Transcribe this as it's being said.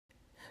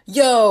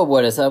Yo,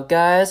 what is up,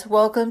 guys?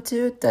 Welcome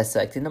to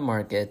Dissecting the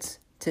Markets.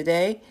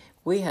 Today,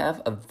 we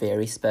have a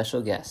very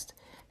special guest.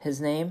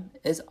 His name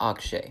is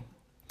Akshay.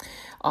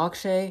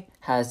 Akshay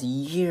has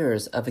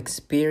years of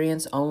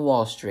experience on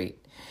Wall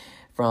Street,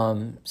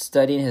 from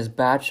studying his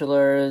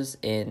bachelor's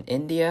in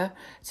India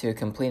to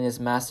completing his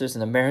master's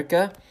in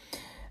America.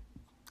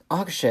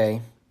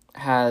 Akshay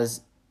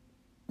has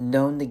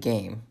known the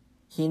game.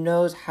 He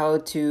knows how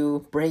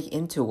to break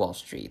into Wall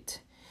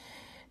Street.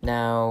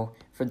 Now,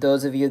 for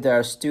those of you that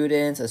are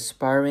students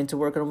aspiring to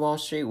work on Wall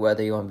Street,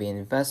 whether you want to be an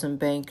investment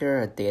banker,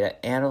 a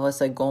data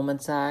analyst at Goldman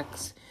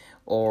Sachs,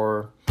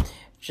 or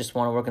just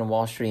want to work on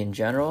Wall Street in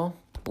general,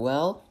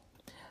 well,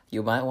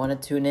 you might want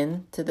to tune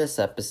in to this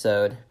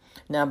episode.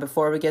 Now,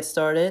 before we get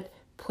started,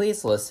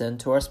 please listen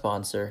to our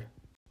sponsor.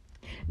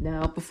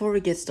 Now, before we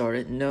get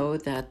started, know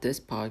that this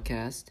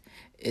podcast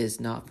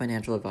is not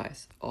financial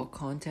advice. All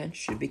content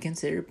should be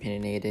considered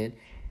opinionated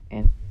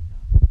and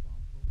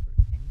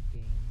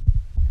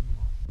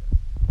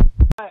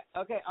Hi.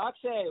 Okay,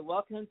 Akshay,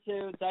 welcome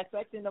to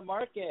Dissecting the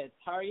Markets.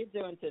 How are you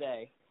doing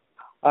today?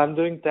 I'm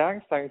doing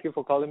thanks. Thank you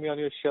for calling me on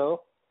your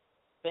show.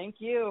 Thank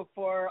you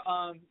for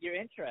your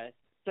interest.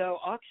 So,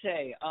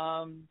 Akshay,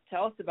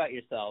 tell us about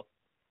yourself.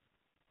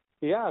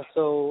 Yeah,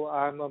 so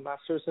I'm a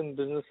master's in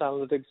business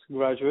analytics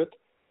graduate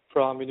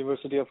from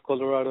University of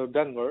Colorado,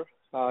 Denver.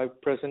 I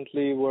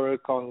presently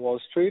work on Wall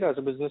Street as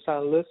a business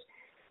analyst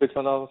with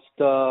one of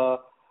the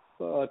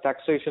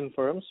taxation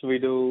firms. We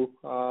do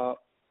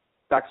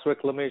tax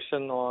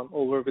reclamation on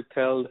over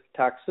withheld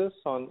taxes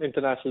on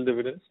international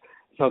dividends.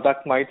 Now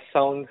that might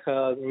sound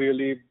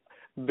really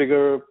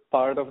bigger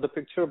part of the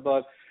picture,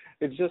 but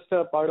it's just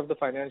a part of the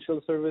financial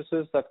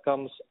services that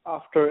comes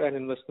after an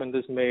investment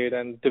is made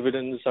and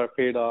dividends are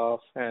paid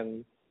off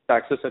and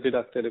taxes are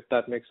deducted, if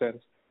that makes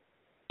sense.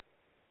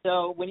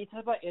 So, when you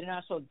talk about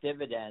international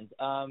dividends,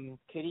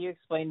 could you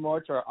explain more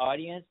to our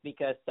audience?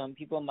 Because some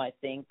people might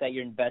think that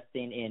you're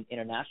investing in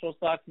international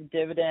stocks and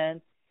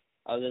dividends.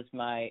 Others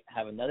might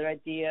have another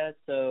idea.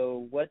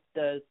 So what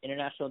does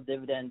international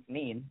dividend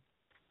mean?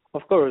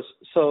 Of course.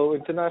 So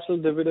international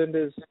dividend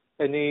is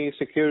any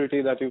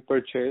security that you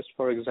purchase.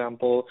 For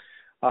example,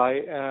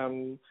 I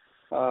am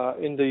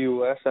in the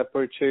US. I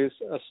purchase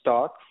a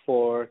stock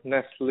for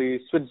Nestle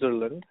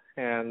Switzerland,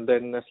 and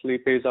then Nestle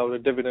pays out a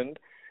dividend,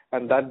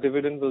 and that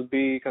dividend will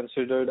be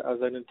considered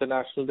as an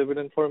international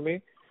dividend for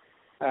me.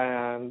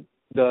 And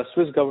the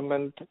Swiss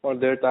government or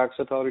their tax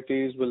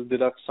authorities will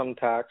deduct some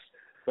tax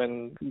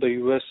when the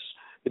U.S.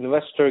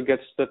 investor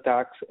gets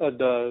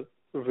the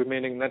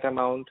remaining net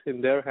amount in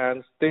their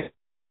hands. They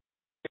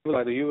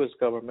by the U.S.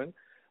 government,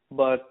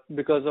 but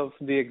because of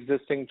the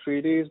existing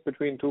treaties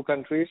between two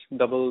countries,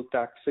 double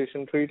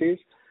taxation treaties,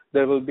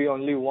 there will be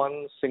only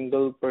one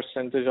single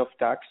percentage of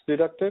tax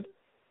deducted.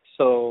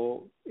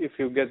 So if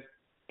you get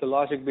the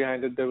logic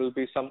behind it, there will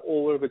be some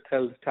over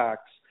withheld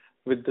tax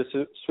with the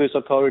Swiss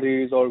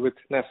authorities or with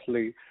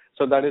Nestle.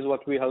 So that is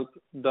what we help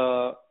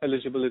the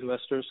eligible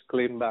investors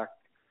claim back.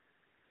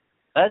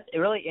 That's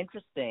really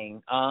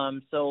interesting.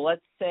 So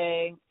let's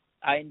say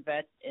I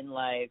invest in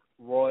like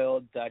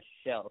Royal Dutch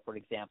Shell, for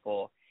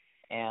example,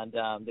 and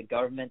the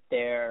government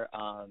there,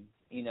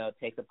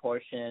 takes a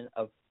portion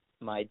of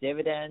my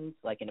dividends,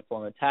 like in the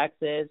form of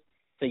taxes.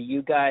 So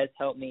you guys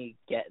help me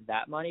get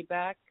that money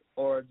back,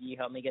 or do you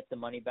help me get the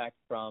money back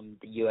from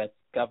the U.S.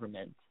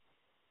 government?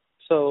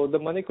 So the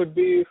money could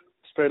be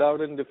spread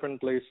out in different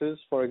places.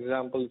 For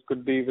example, it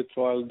could be with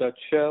Royal Dutch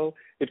Shell.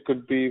 It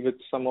could be with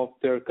some of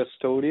their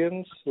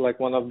custodians, like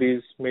one of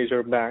these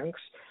major banks,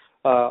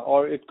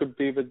 or it could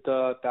be with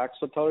the tax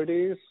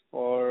authorities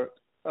or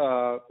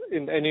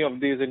in any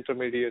of these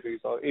intermediaries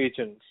or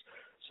agents.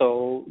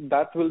 So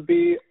that will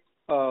be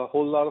a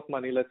whole lot of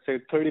money. Let's say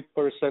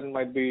 30%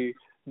 might be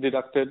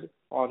deducted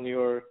on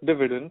your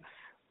dividend,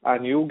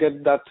 and you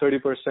get that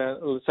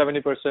 30%,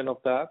 70% of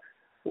that.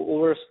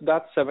 Over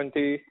that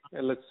 70,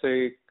 let's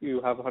say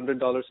you have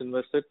 $100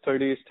 invested,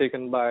 30 is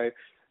taken by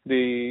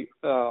the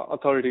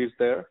authorities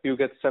there. You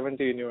get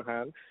 70 in your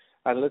hand,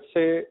 and let's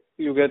say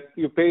you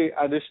pay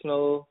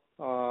additional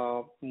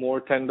more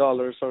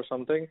 $10 or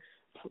something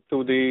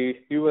to the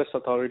U.S.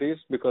 authorities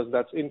because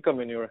that's income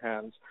in your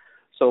hands.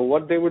 So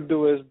what they would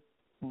do is,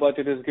 but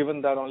it is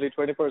given that only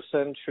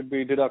 20% should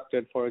be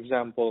deducted, for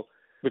example,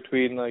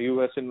 between a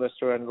U.S.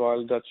 investor and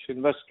Royal Dutch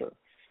investor.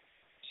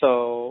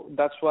 So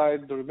that's why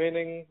the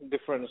remaining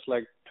difference,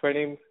 like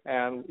 20,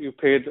 and you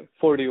paid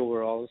 40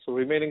 overall. So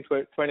remaining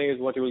 20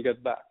 is what you will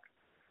get back.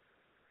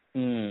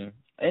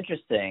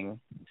 Interesting.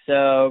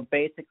 So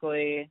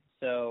basically,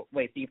 so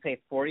you pay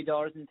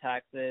 $40 in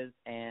taxes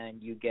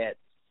and you get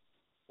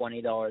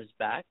 $20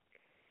 back?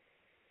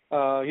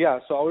 Yeah,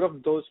 so out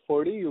of those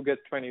 40, you get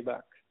 20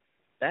 back.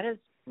 That is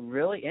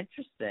really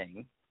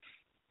interesting.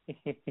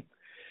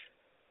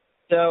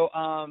 So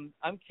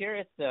I'm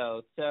curious,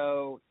 though.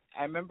 So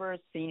I remember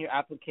seeing your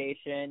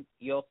application.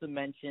 You also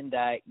mentioned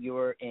that you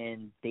were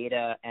in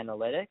data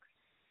analytics.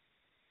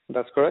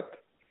 That's correct.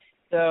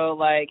 So,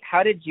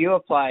 how did you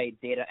apply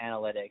data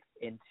analytics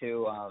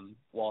into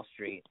Wall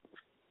Street?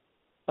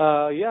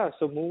 Yeah,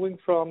 so moving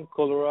from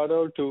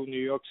Colorado to New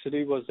York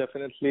City was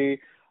definitely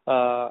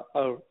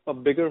a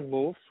bigger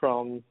move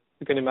from,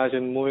 you can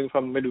imagine, moving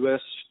from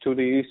Midwest to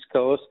the East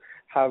Coast,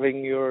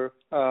 having your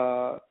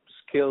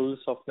skills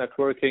of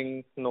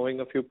networking,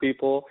 knowing a few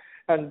people,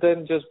 and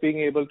then just being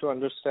able to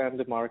understand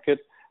the market,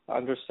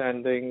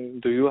 understanding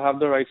do you have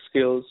the right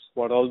skills,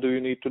 what all do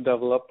you need to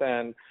develop,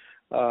 and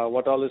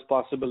what all is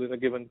possible in a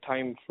given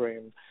time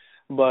frame.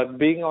 But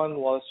being on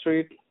Wall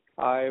Street,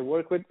 I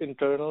work with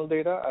internal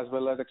data as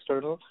well as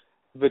external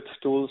with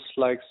tools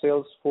like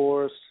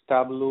Salesforce,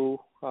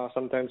 Tableau,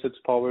 sometimes it's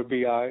Power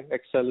BI.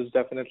 Excel is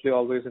definitely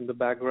always in the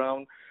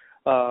background.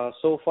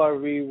 So far,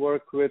 we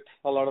work with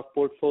a lot of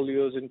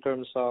portfolios in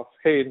terms of,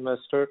 hey,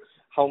 investor,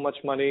 how much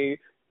money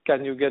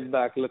can you get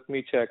back? Let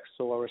me check.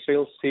 So our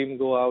sales team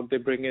go out, they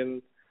bring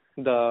in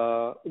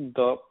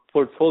the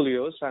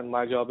portfolios, and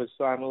my job is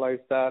to analyze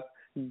that,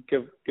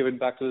 give it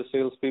back to the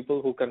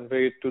salespeople who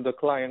convey it to the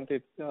client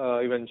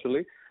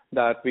eventually,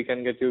 that we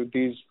can get you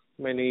these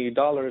many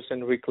dollars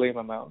in reclaim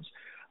amounts.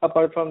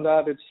 Apart from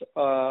that, it's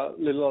a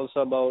little also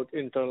about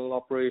internal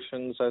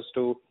operations as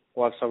to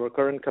what's our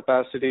current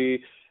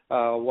capacity,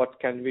 what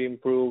can we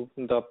improve,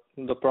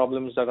 the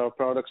problems that our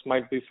products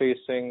might be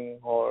facing,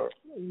 or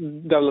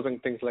developing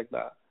things like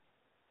that.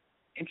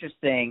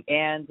 Interesting.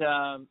 And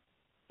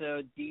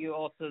so do you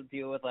also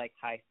deal with like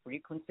high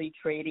frequency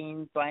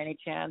trading by any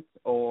chance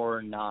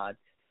or not?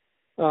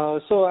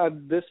 So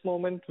at this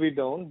moment we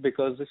don't,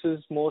 because this is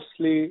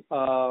mostly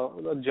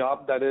a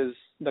job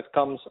that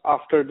comes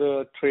after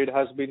the trade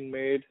has been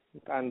made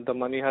and the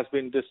money has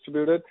been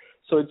distributed.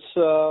 So it's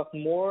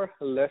more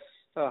or less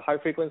a high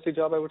frequency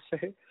job, I would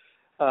say.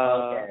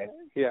 Okay.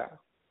 Yeah.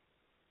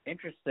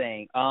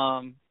 Interesting.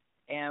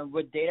 And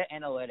with data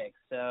analytics,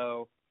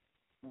 so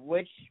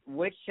what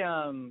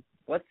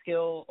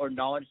skill or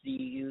knowledge do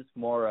you use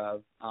more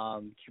of?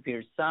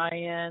 Computer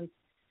science,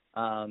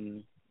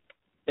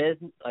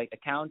 business, like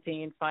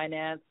accounting,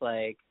 finance,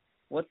 like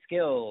what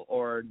skill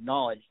or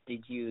knowledge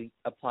did you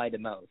apply the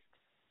most?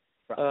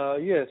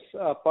 Yes,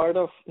 part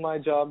of my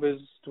job is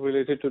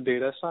related to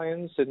data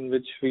science, in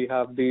which we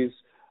have these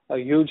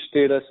huge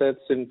data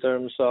sets in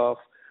terms of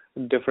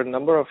different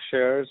number of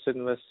shares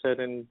invested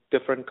in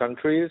different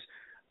countries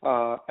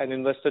and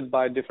invested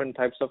by different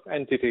types of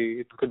entity.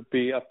 It could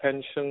be a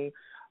pension,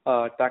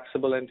 a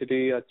taxable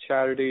entity, a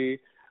charity,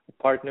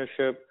 a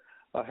partnership,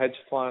 a hedge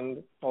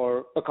fund,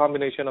 or a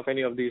combination of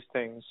any of these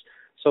things.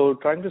 So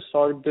trying to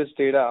sort this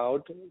data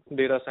out,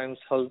 data science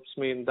helps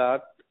me in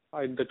that.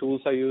 The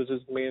tools I use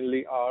is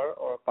mainly R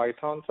or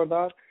Python for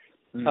that,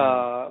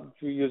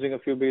 using a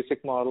few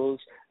basic models,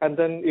 and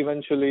then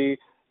eventually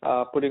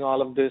putting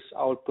all of this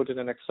output in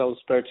an Excel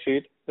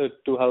spreadsheet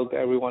to help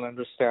everyone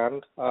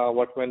understand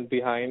what went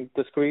behind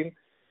the screen.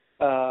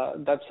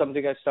 That's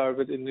something I started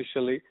with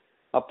initially.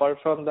 Apart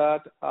from that,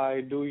 I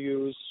do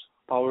use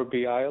Power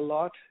BI a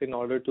lot in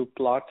order to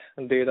plot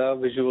data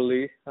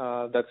visually.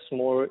 That's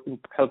more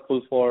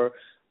helpful for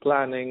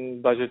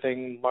planning,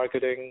 budgeting,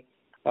 marketing,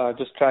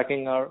 just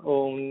tracking our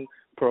own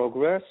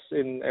progress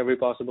in every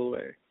possible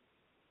way.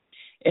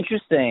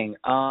 Interesting.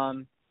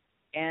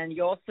 And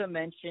you also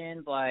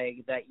mentioned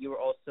like that you were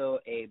also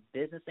a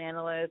business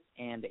analyst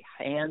and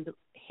a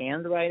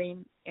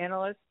handwriting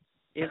analyst.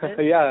 Is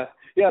it?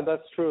 Yeah,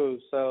 that's true.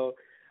 So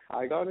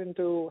I got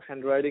into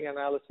handwriting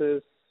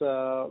analysis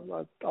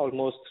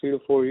almost 3 to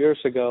 4 years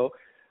ago.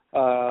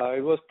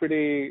 It was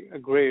pretty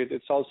great.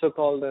 It's also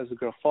called as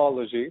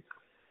graphology,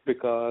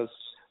 because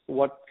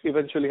what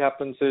eventually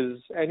happens is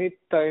any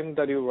time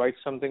that you write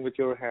something with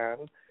your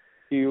hand,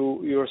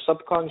 your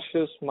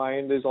subconscious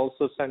mind is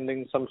also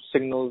sending some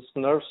signals,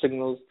 nerve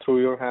signals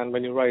through your hand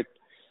when you write.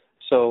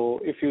 So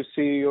if you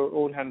see your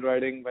own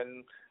handwriting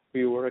when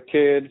you were a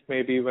kid,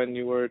 maybe when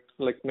you were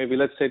maybe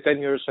let's say 10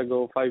 years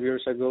ago, 5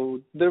 years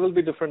ago, there will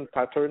be different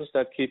patterns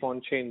that keep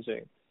on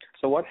changing.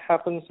 So what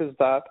happens is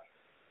that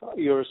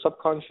your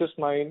subconscious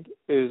mind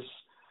is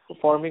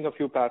forming a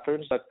few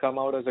patterns that come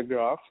out as a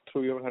graph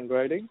through your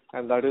handwriting,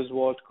 and that is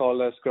what's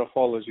called as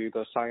graphology,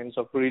 the science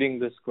of reading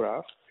this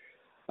graph.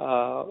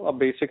 A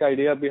basic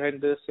idea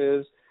behind this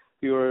is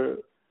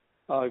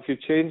if you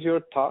change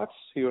your thoughts,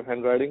 your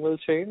handwriting will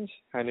change,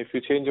 and if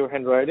you change your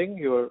handwriting,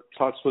 your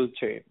thoughts will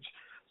change.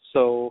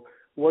 So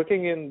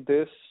working in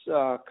this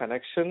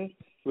connection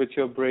with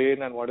your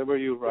brain and whatever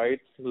you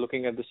write,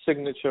 looking at the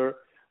signature,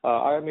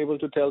 I am able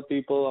to tell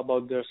people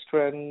about their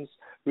strengths,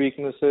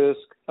 weaknesses,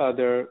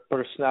 their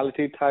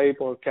personality type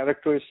or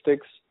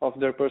characteristics of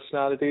their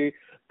personality,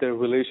 their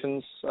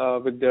relations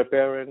with their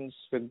parents,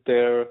 with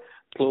their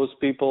close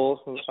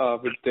people,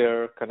 with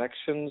their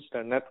connections,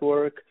 their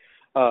network,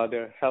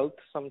 their health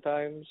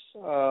sometimes, a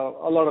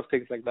lot of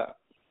things like that,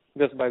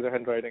 just by their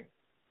handwriting.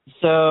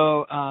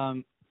 So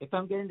if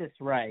I'm getting this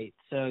right,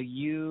 so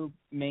you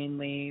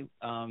mainly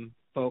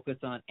focus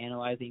on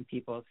analyzing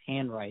people's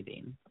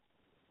handwriting.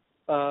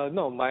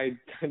 No, my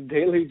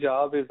daily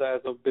job is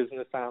as a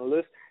business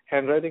analyst.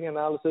 Handwriting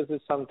analysis is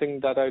something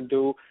that I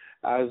do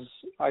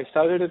I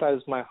started it as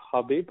my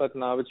hobby, but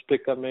now it's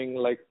becoming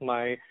like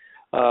my,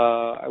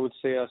 I would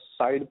say, a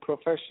side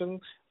profession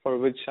for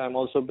which I'm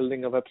also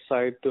building a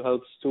website to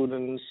help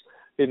students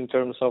in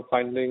terms of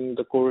finding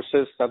the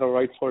courses that are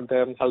right for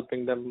them,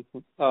 helping them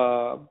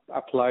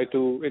apply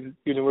to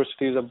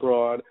universities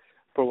abroad,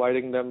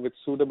 providing them with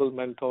suitable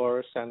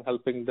mentors, and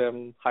helping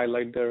them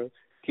highlight their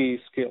key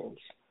skills.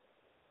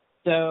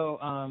 So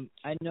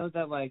I know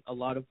that like a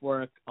lot of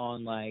work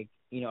on like,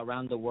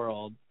 around the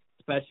world,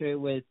 especially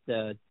with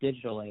the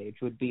digital age,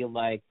 would be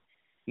like,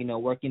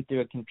 working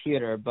through a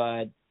computer.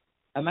 But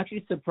I'm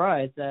actually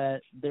surprised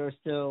that there are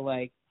still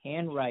like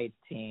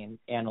handwriting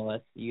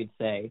analysts, you'd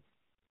say.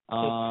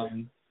 There.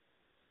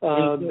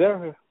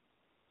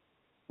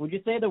 Would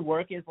you say the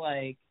work is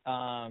like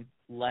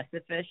less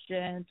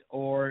efficient,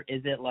 or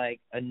is it like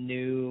a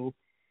new,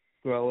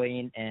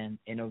 growing and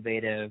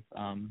innovative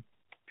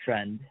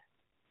trend?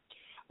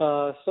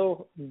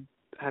 So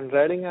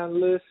handwriting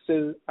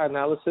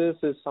analysis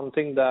is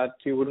something that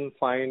you wouldn't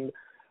find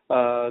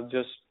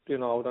just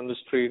out on the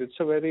street. It's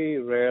a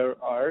very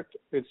rare art.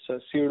 It's a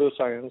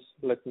pseudoscience,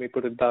 let me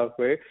put it that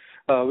way,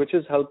 which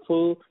is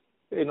helpful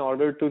in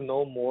order to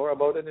know more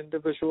about an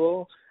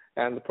individual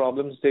and the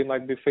problems they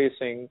might be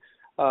facing.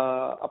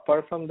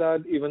 Apart from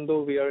that, even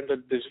though we are in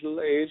the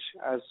digital age,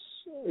 as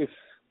if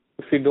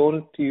we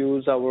don't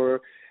use our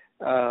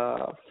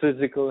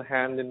physical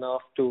hand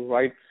enough to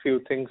write few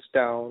things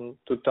down,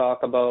 to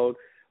talk about,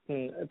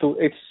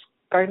 it's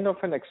kind of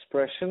an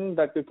expression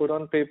that we put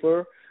on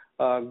paper.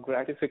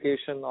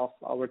 Gratification of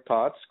our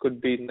thoughts could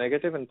be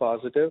negative and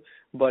positive,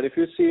 but if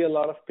you see a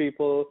lot of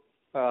people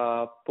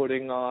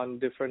putting on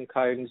different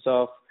kinds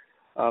of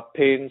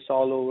paints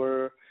all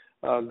over,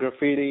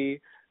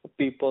 graffiti,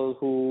 people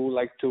who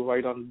like to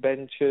write on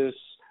benches,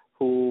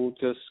 who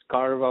just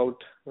carve out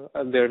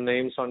their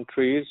names on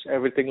trees,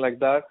 everything like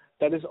that,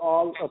 that is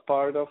all a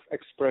part of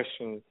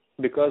expression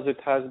because it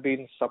has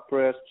been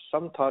suppressed.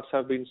 Some thoughts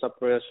have been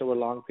suppressed over a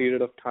long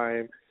period of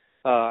time,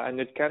 and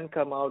it can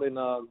come out in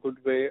a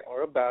good way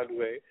or a bad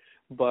way,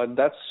 but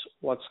that's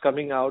what's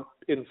coming out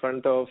in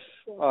front of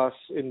us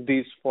in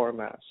these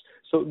formats.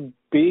 So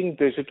being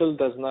digital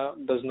does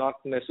not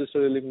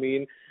necessarily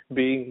mean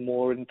being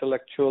more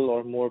intellectual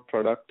or more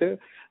productive,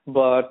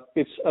 but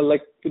it's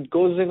it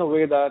goes in a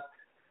way that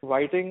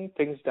writing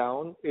things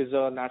down is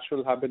a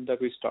natural habit that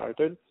we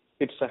started.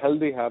 It's a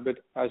healthy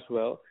habit as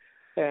well.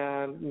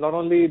 And not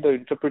only the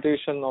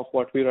interpretation of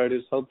what we write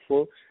is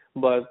helpful,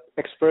 but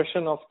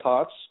expression of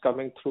thoughts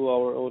coming through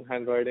our own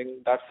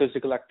handwriting, that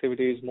physical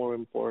activity is more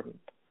important.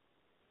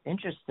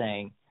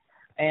 Interesting.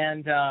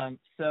 And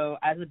so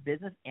as a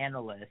business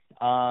analyst,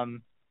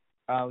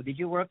 did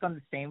you work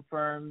on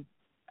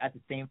at the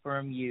same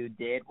firm you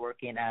did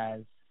working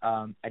as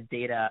a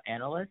data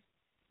analyst?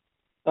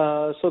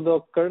 So the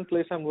current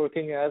place I'm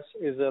working as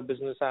is a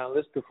business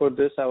analyst. Before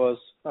this, I was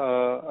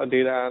a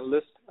data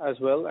analyst as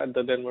well at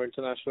the Denver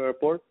International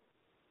Airport.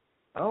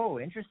 Oh,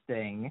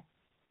 interesting.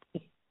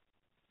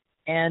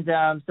 And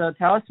so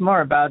tell us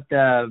more about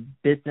the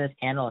business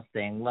analyst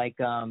thing. Like,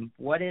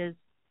 what is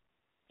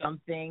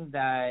something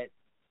that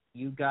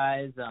you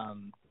guys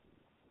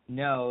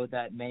know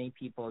that many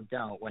people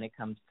don't when it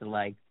comes to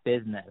like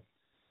business,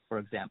 for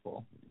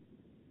example?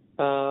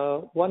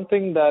 One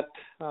thing that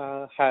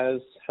has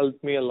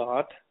helped me a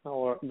lot,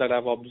 or that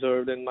I've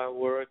observed in my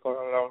work or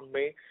around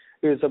me,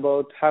 is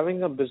about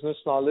having a business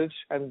knowledge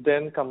and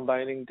then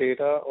combining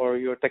data or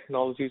your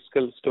technology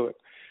skills to it.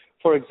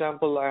 For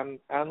example, I'm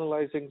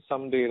analyzing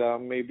some data,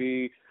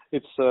 maybe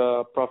it's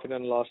a profit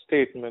and loss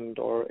statement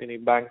or any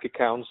bank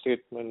account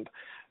statement,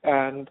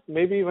 and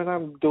maybe when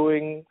I'm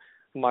doing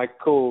my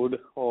code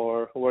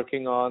or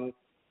working on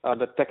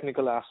the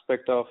technical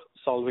aspect of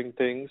solving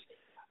things,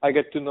 I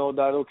get to know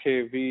that,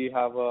 okay, we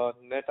have a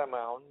net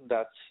amount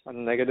that's a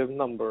negative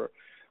number.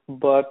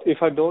 But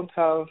if I don't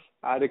have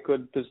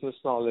adequate business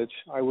knowledge,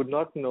 I would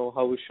not know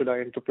how should I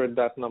interpret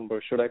that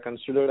number. Should I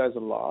consider it as a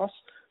loss?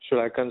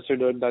 Should I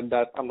consider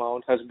that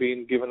amount has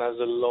been given as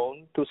a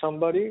loan to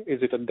somebody?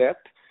 Is it a debt?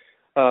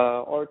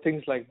 Or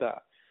things like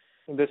that.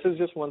 This is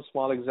just one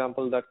small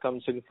example that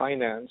comes in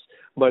finance.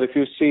 But if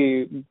you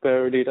see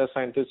where data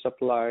scientists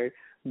apply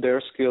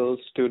their skills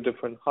to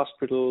different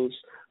hospitals,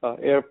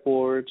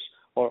 airports,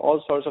 or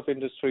all sorts of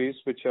industries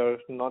which are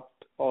not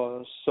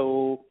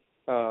so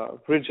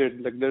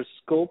rigid, like there's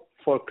scope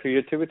for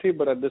creativity,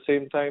 but at the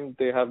same time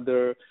they have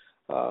their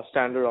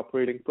standard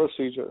operating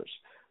procedures.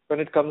 When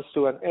it comes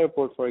to an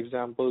airport, for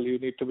example, you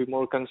need to be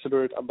more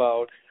considerate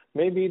about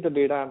maybe the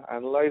data I'm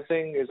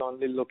analyzing is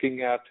only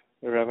looking at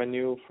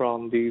revenue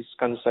from these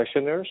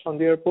concessionaires on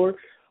the airport.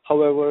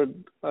 However,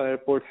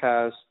 airport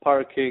has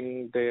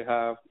parking, they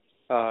have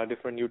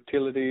different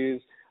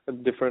utilities,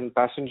 different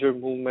passenger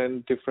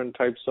movement, different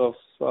types of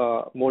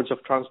modes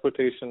of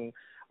transportation.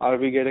 Are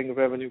we getting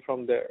revenue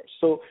from there?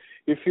 So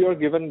if you are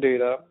given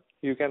data,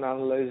 you can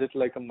analyze it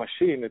like a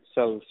machine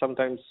itself.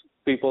 Sometimes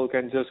people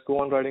can just go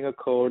on writing a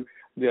code.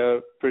 They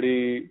are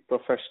pretty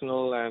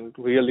professional and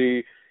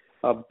really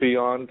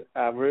beyond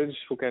average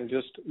who can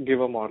just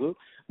give a model.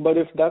 But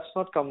if that's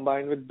not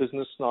combined with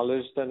business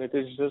knowledge, then it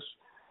is just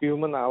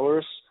human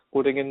hours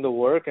putting in the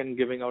work and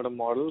giving out a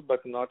model, but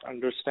not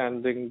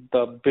understanding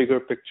the bigger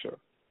picture.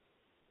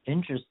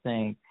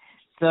 Interesting.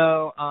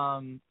 So,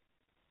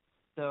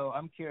 so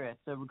I'm curious.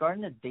 So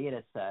regarding the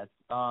data sets,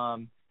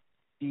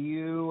 do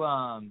you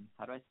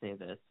how do I say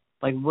this?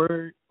 Like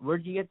where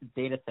do you get the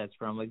data sets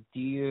from? Like do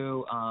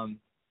you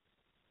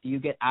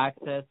get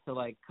access to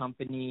like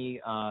company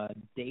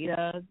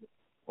data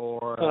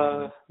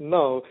or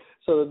No.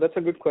 So that's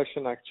a good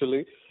question,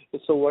 actually.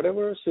 So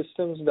whatever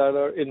systems that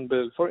are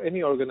inbuilt for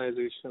any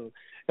organization,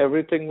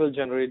 everything will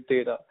generate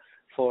data.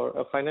 For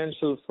a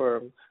financial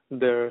firm,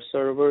 their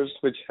servers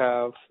which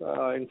have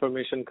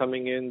information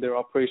coming in, their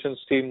operations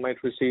team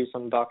might receive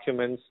some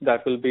documents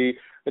that will be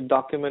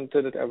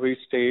documented at every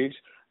stage,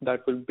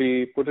 that will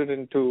be put it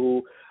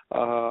into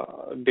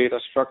data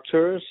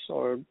structures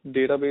or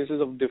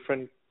databases of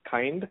different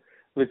kind,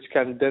 which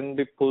can then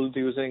be pulled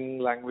using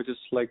languages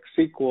like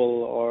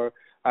SQL or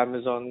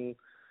Amazon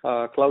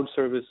cloud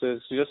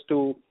services, just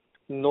to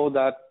know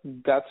that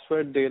that's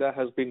where data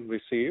has been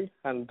received,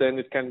 and then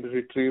it can be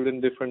retrieved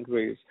in different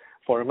ways.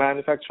 For a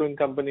manufacturing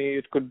company,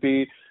 it could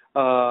be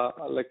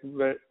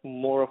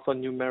more of a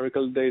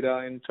numerical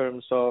data in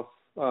terms of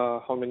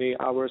how many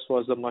hours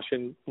was the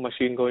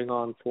machine going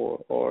on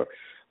for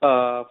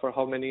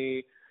how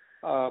many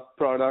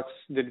products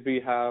did we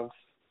have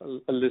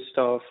a list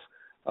of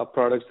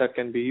products that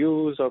can be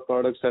used, or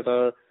products that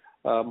are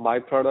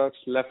byproducts,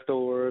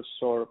 leftovers,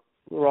 or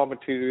raw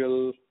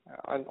material,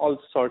 and all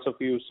sorts of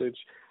usage.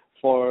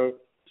 For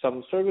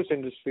some service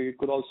industry, it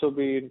could also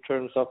be in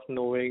terms of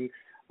knowing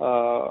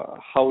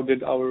how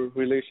did our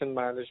relation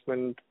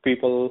management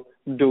people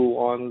do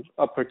on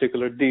a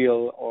particular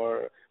deal,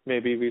 or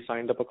maybe we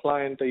signed up a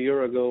client a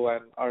year ago,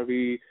 and are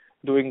we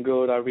doing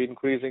good? Are we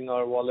increasing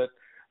our wallet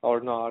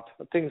or not?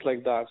 Things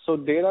like that. So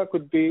data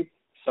could be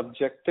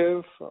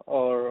subjective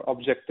or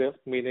objective,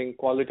 meaning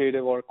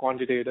qualitative or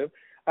quantitative.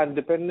 And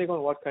depending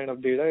on what kind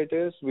of data it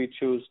is, we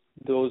choose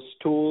those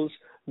tools,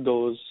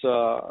 those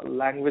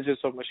languages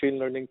or machine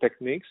learning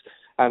techniques.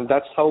 And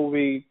that's how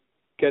we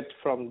get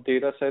from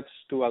data sets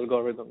to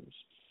algorithms.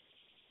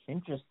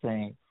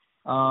 interesting.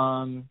 What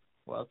else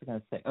was I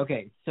gonna say?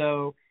 Okay,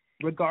 so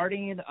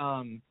regarding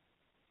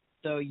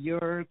so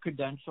your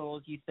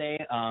credentials, you say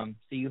so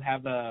you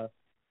have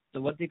so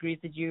what degrees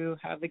did you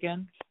have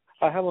again?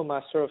 I have a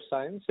Master of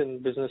Science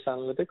in Business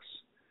Analytics.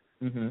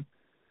 Mm-hmm.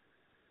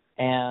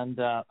 And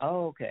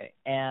okay.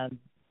 And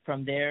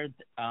from there,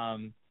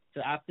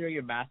 so after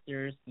your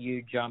master's,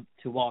 you jumped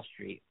to Wall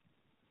Street.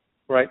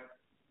 Right.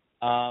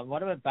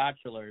 What about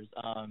bachelor's?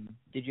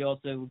 Did you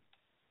also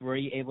were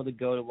you able to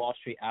go to Wall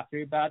Street after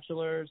your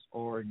bachelor's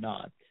or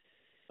not?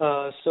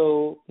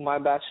 So my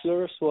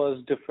bachelor's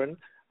was different.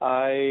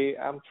 I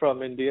am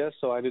from India,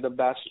 so I did a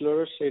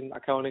bachelor's in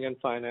accounting and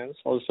finance,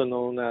 also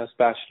known as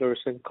bachelor's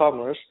in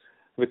commerce,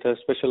 with a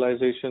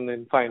specialization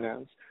in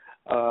finance.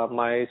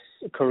 My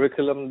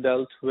curriculum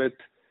dealt with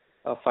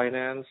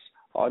finance,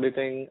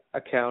 auditing,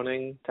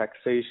 accounting,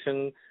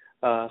 taxation,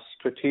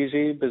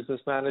 strategy, business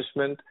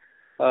management,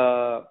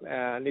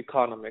 and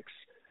economics.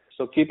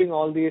 So keeping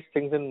all these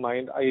things in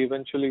mind, I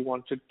eventually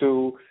wanted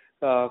to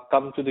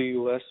come to the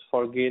U.S.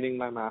 for gaining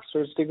my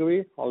master's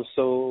degree.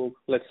 Also,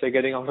 let's say,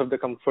 getting out of the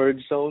comfort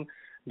zone,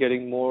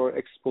 getting more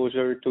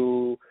exposure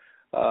to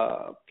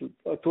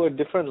a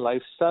different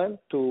lifestyle,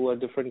 to a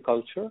different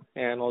culture,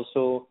 and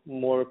also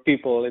more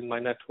people in my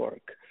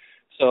network.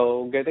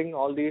 So getting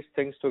all these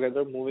things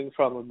together, moving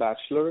from a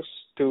bachelor's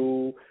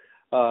to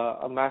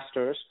a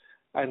master's,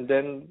 and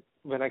then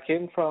when I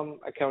came from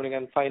accounting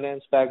and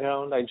finance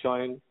background, I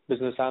joined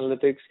business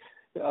analytics.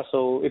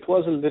 So it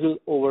was a little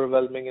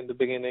overwhelming in the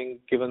beginning,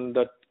 given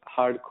the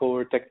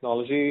hardcore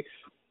technology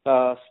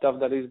stuff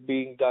that is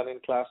being done in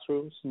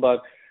classrooms.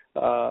 But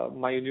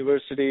my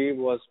university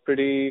was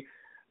pretty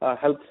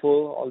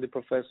helpful. All the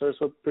professors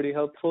were pretty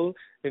helpful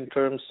in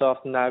terms of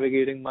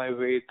navigating my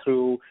way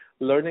through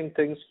learning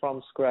things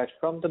from scratch,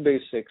 from the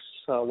basics.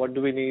 What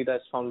do we need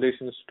as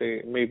foundations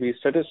today? Maybe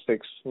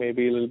statistics,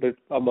 maybe a little bit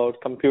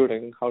about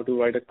computing, how to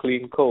write a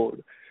clean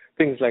code,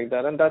 things like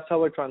that. And that's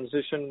how I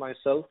transitioned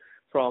myself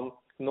from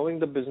knowing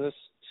the business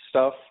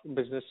stuff,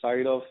 business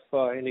side of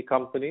any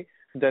company,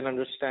 then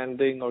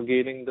understanding or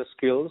gaining the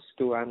skills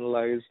to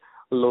analyze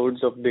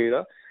loads of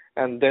data.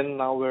 And then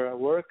now where I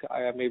work,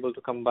 I am able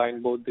to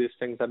combine both these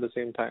things at the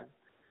same time.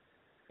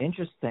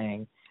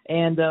 Interesting.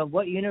 And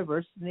what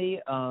university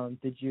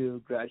did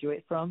you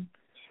graduate from?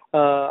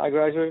 I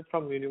graduated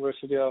from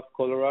University of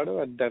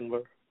Colorado at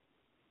Denver.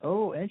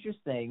 Oh,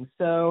 interesting.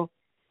 So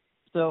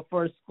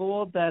for a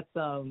school that's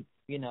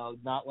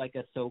not like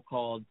a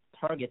so-called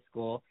target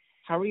school,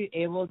 how were you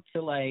able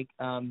to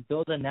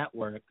build a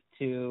network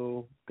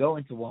to go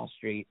into Wall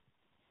Street?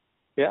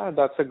 Yeah,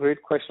 that's a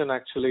great question,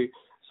 actually.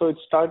 So it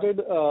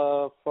started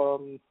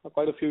from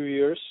quite a few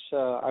years.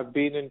 I've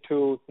been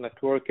into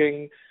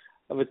networking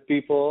with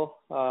people,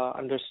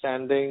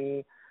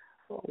 understanding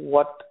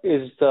what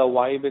is the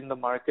vibe in the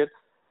market.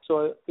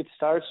 So it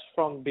starts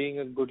from being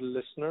a good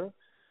listener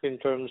in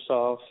terms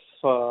of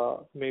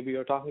maybe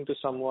you're talking to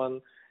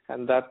someone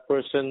and that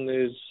person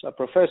is a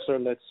professor,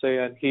 let's say,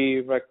 and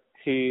he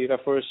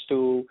refers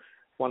to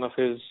one of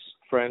his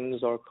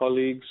friends or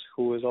colleagues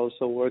who is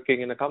also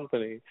working in a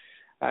company.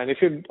 And if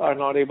you are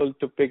not able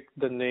to pick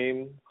the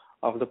name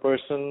of the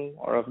person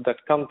or of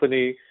that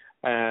company,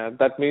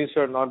 that means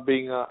you're not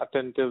being an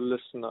attentive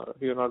listener.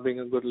 You're not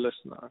being a good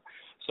listener.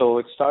 So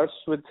it starts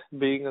with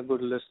being a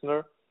good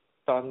listener,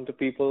 talking to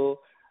people,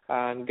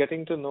 and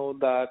getting to know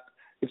that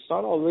it's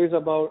not always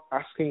about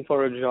asking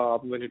for a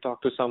job when you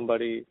talk to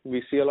somebody.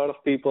 We see a lot of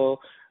people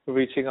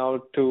reaching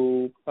out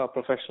to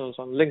professionals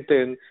on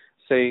LinkedIn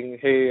saying,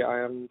 hey, I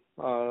am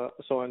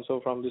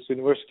so-and-so from this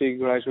university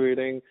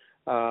graduating.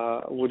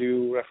 Would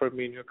you refer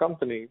me in your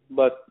company?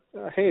 But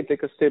hey,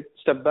 take a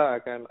step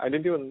back, and I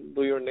didn't even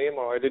know your name,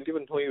 or I didn't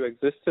even know you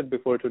existed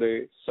before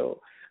today. So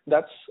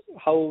that's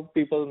how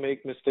people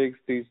make mistakes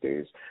these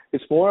days.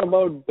 It's more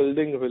about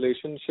building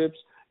relationships,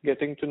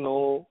 getting to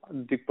know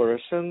the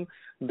person,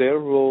 their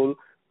role,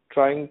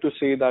 trying to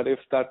see that if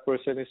that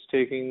person is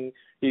taking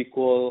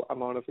equal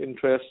amount of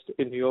interest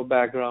in your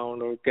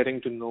background or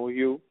getting to know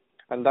you,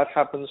 and that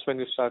happens when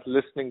you start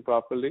listening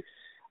properly.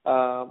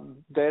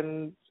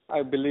 Then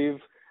I believe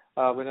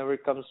whenever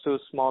it comes to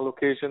small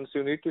occasions,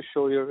 you need to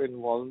show your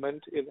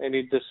involvement in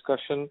any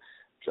discussion.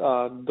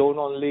 Don't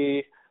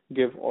only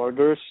give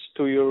orders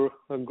to your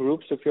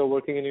groups if you're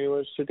working in a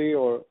university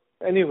or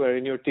anywhere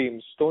in your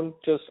teams. Don't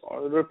just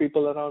order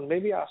people around.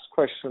 Maybe ask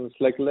questions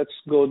like, let's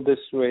go this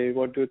way.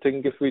 What do you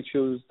think if we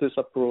choose this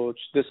approach,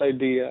 this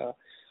idea,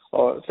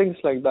 or things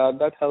like that?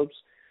 That helps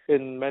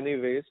in many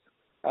ways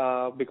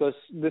because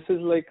this is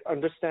like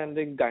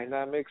understanding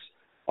dynamics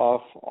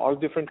of all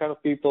different kind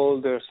of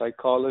people, their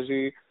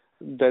psychology,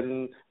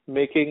 then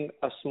making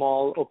a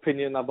small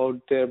opinion about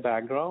their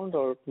background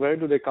or where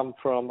do they come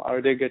from.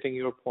 Are they getting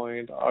your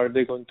point? Are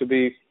they going to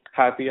be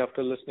happy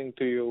after listening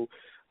to you?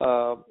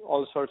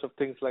 All sorts of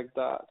things like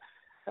that.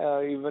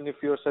 Even if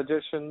your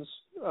suggestions,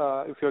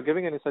 if you're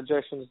giving any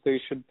suggestions,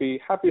 they should be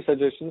happy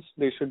suggestions.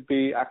 They should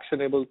be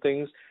actionable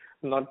things,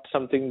 not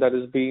something that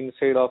is being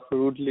said off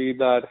rudely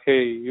that,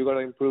 hey, you got to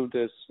improve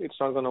this. It's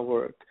not going to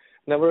work.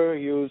 Never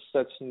use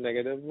such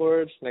negative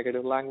words,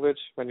 negative language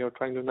when you're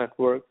trying to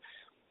network.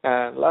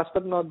 And last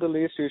but not the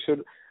least, you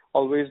should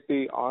always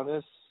be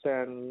honest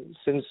and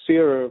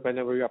sincere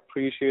whenever you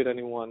appreciate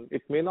anyone.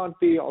 It may not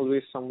be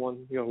always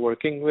someone you're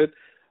working with,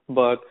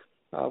 but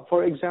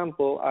for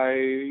example, I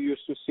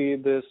used to see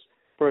this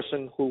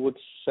person who would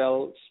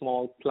sell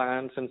small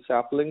plants and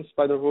saplings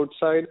by the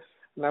roadside.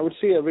 And I would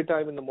see every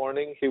time in the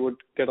morning he would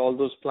get all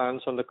those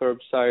plants on the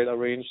curbside,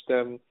 arrange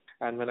them,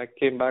 and when I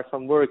came back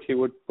from work, he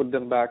would put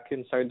them back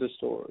inside the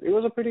store. It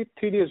was a pretty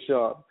tedious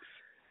job.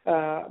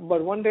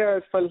 But one day I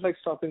felt like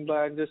stopping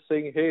by and just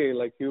saying, hey,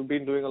 like you've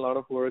been doing a lot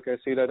of work. I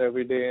see that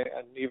every day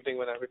and evening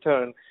when I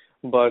return.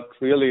 But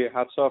really,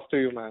 hats off to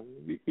you, man.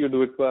 You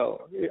do it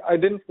well. I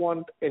didn't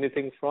want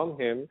anything from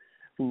him,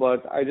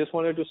 but I just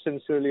wanted to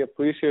sincerely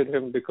appreciate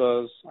him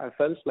because I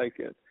felt like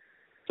it.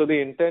 So the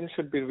intent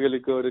should be really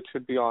good. It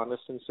should be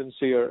honest and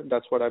sincere.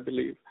 That's what I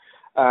believe.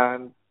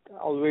 And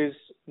always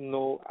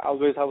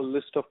have a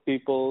list of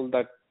people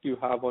that you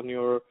have on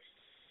your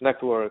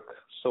network.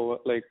 So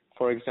like,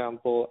 for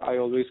example, I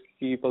always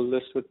keep a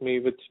list with me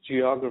with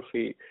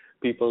geography,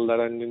 people that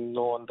I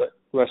know on the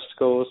West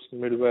Coast,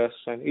 Midwest,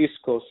 and East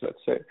Coast, let's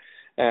say.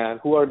 And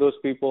who are those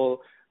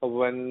people?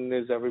 When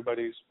is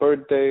everybody's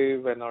birthday?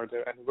 When are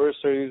their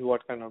anniversaries?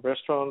 What kind of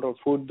restaurant or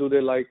food do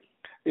they like?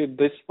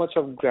 This much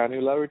of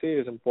granularity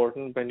is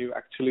important when you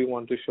actually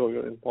want to show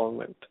your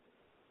involvement.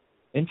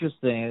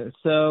 Interesting.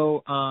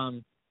 So,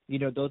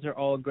 those are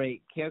all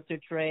great character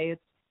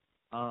traits.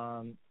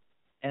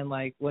 And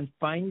like when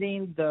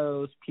finding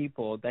those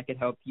people that could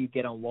help you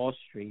get on Wall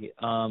Street,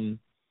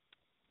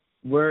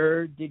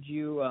 where did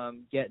you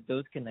get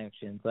those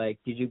connections? Like,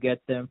 did you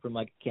get them from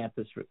like a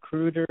campus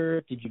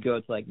recruiter? Did you go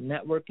to like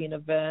networking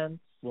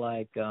events?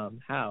 Like,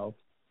 how?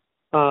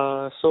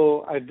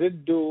 So I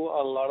did do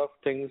a lot of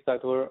things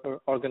that were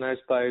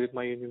organized by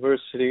my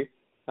university,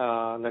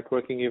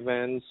 networking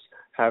events,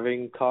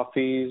 having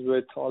coffees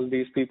with all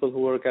these people who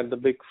work at the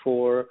Big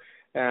Four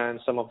and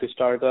some of the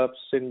startups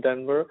in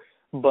Denver.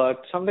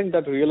 But something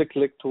that really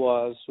clicked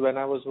was when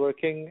I was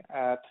working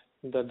at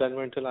the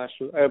Denver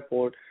International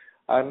Airport,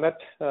 I met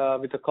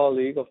with a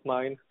colleague of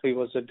mine. He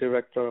was the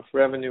director of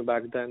revenue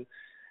back then.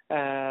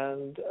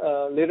 And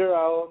later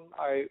on,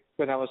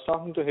 when I was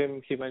talking to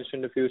him, he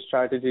mentioned a few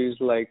strategies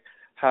like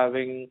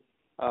having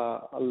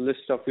a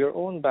list of your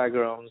own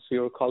backgrounds,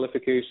 your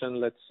qualification,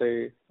 let's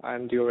say,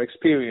 and your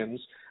experience,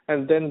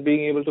 and then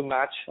being able to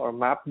match or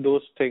map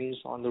those things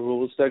on the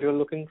roles that you're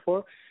looking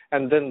for,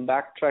 and then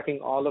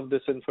backtracking all of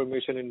this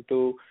information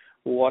into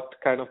what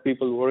kind of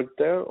people work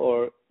there,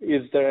 or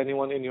is there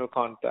anyone in your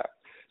contact.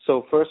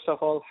 So first of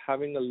all,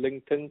 having a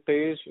LinkedIn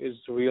page is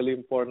really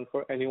important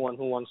for anyone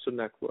who wants to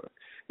network.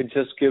 It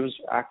just gives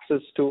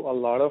access to a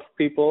lot of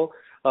people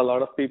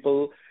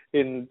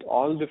in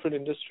all different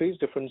industries,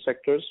 different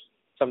sectors.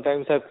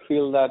 Sometimes I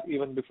feel that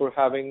even before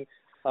having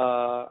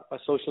a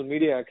social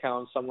media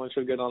account, someone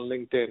should get on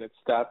LinkedIn. It's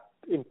that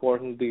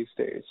important these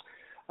days.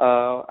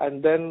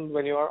 And then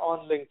when you are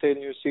on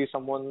LinkedIn, you see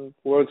someone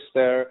works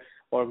there,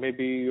 or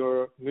maybe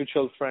your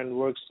mutual friend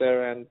works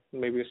there and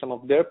maybe some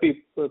of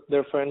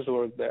their friends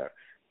work there.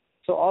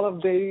 So all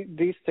of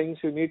these things,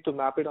 you need to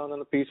map it on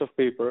a piece of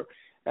paper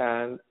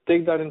and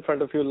take that in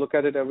front of you, look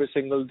at it every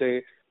single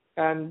day,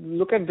 and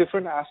look at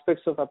different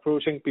aspects of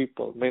approaching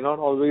people. May not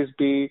always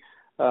be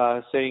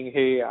saying,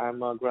 hey,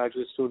 I'm a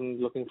graduate student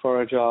looking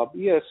for a job.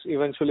 Yes,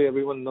 eventually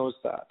everyone knows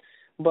that.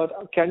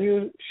 But can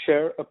you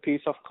share a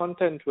piece of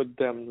content with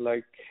them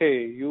like,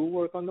 hey, you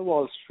work on the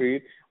Wall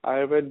Street. I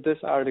read this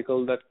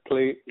article that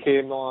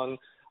came on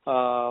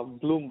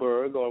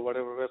Bloomberg or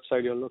whatever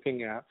website you're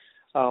looking at.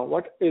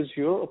 What is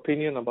your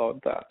opinion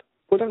about that?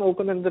 Put an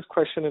open-ended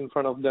question in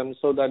front of them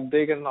so that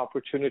they get an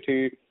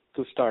opportunity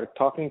to start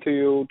talking to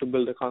you, to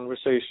build a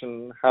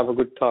conversation, have a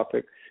good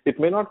topic. It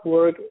may not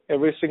work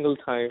every single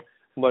time,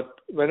 but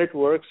when it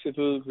works, it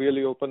will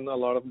really open a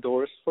lot of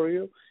doors for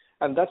you.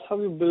 And that's how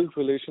you build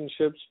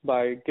relationships,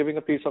 by giving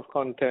a piece of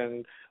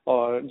content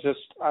or just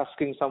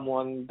asking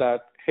someone that,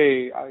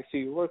 hey, I see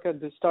you work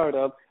at this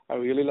startup. I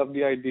really love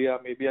the idea.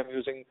 Maybe I'm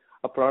using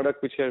a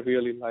product which I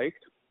really like.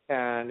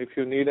 And if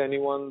you need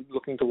anyone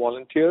looking to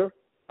volunteer,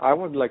 I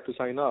would like to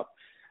sign up.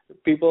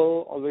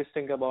 People always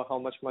think about how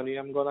much money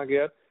I'm going to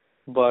get,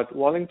 but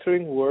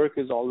volunteering work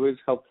is always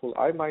helpful.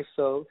 I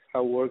myself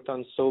have worked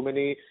on so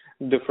many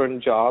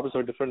different jobs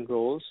or different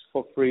roles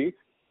for free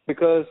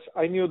because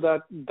I knew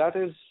that that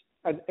is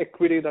an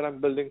equity that I'm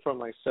building for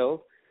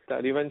myself,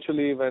 that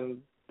eventually when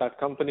that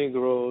company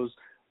grows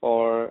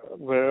or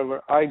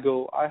wherever I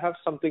go, I have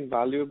something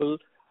valuable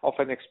of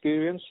an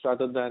experience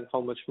rather than how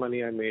much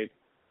money I made.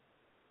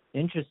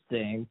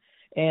 Interesting.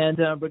 And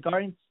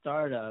regarding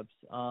startups,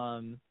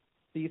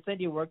 so you said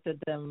you worked at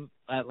them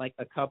at like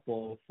a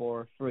couple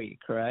for free,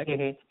 correct?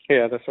 Mm-hmm.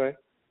 Yeah, that's right.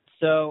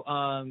 So,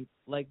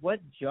 like,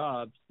 what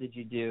jobs did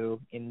you do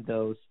in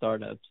those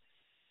startups?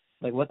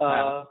 Like, what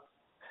type?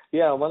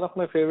 Yeah, one of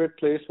my favorite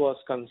places was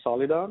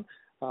Consolidon.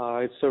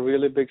 It's a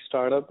really big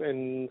startup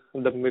in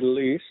the Middle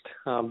East,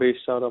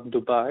 based out of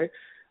Dubai.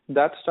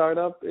 That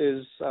startup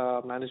is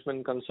a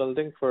management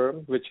consulting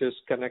firm, which is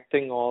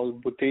connecting all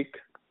boutique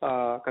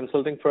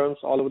consulting firms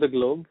all over the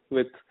globe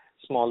with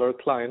smaller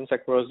clients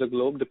across the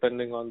globe,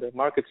 depending on their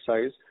market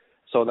size,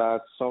 so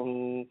that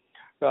some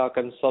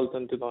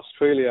consultant in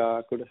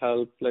Australia could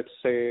help, let's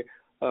say,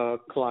 a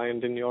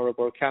client in Europe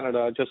or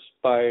Canada just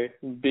by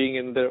being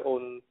in their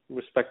own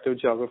respective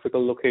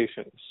geographical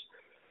locations.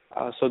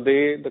 So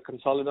the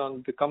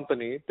Consolidon, the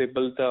company, they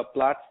built a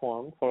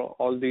platform for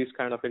all these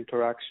kind of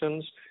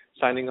interactions,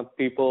 signing up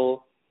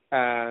people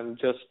and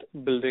just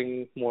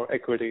building more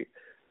equity.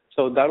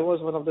 So that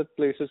was one of the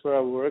places where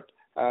I worked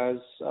as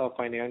a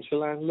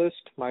financial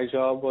analyst. My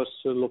job was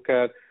to look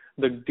at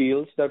the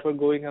deals that were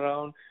going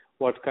around,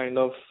 what kind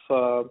of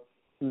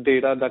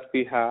data that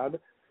we had.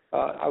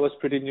 I was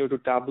pretty new to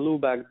Tableau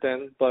back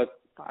then, but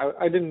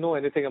I didn't know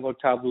anything about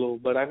Tableau,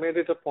 but I made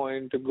it a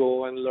point to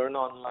go and learn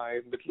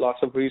online with lots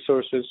of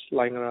resources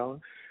lying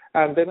around.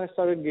 And then I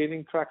started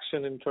gaining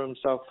traction in terms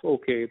of,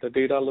 okay, the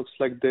data looks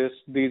like this.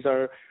 These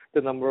are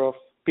the number of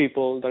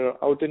people that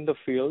are out in the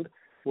field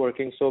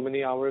working so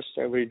many hours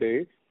every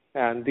day.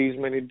 And these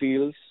many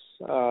deals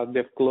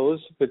they've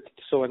closed with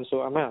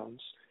so-and-so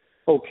amounts.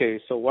 Okay,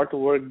 so what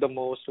worked the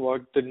most,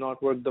 what did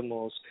not work the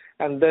most?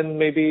 And then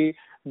maybe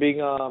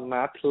being a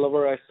math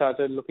lover, I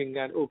started looking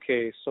at,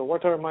 okay, so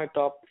what are my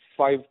top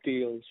 5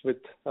 deals with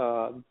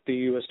the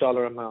US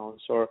dollar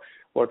amounts, or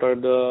what are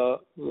the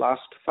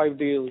last 5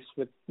 deals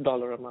with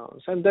dollar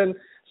amounts? And then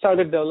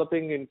started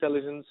developing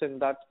intelligence in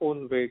that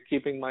own way,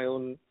 keeping my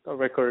own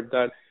record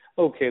that,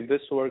 okay,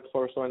 this worked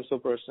for so-and-so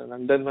person.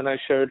 And then when I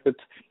shared with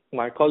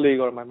my colleague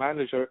or my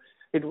manager,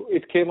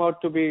 it came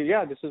out to be,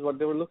 yeah, this is what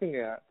they were looking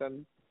at.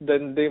 And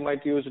then they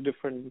might use a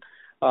different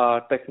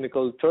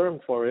technical term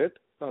for it,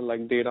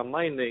 like data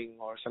mining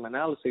or some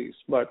analyses.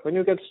 But when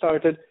you get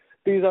started,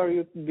 these are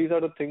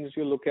the things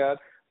you look at.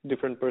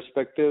 Different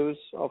perspectives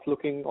of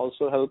looking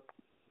also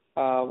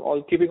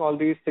help. Keeping all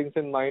these things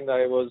in mind,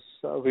 I was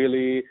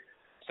really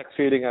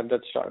succeeding at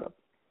that startup.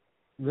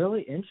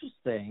 Really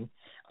interesting.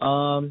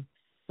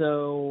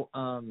 So,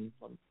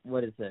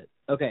 what is it?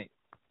 Okay.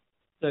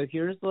 So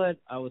here's what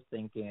I was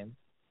thinking.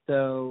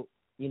 So,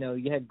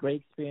 you had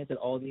great experience at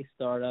all these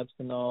startups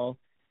and all.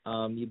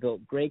 You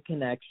built great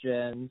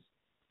connections.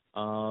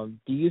 Do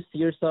you see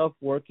yourself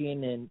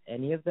working in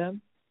any of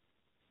them?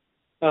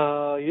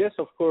 Yes,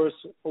 of course.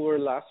 Over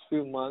the last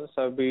few months,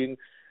 I've been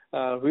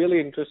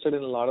really interested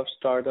in a lot of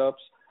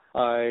startups.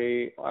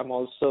 I'm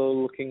also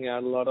looking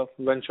at a lot of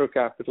venture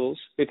capitals.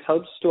 It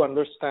helps to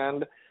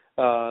understand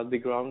the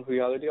ground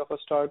reality of a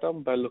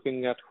startup by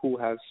looking at who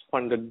has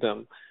funded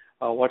them,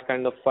 what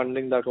kind of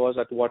funding that was,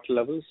 at what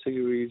level,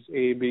 Series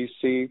A, B,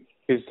 C.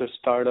 Is the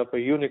startup a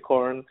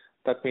unicorn?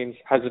 That means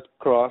has it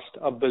crossed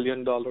 $1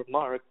 billion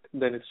mark?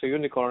 Then it's a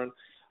unicorn.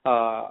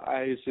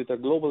 Is it a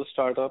global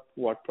startup?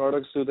 What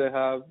products do they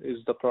have? Is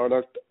the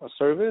product a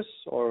service,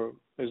 or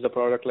is the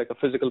product like a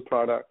physical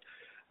product?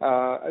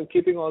 I'm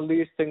keeping all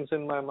these things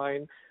in my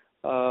mind,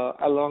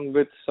 along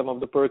with some of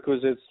the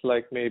perquisites,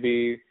 like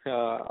maybe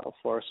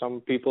for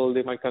some people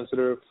they might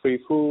consider free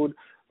food,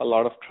 a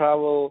lot of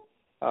travel,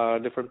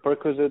 different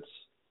perquisites.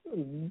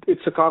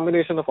 It's a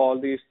combination of all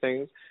these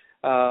things.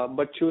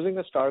 But choosing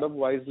a startup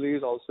wisely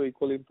is also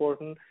equally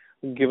important,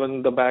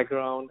 given the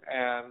background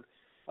and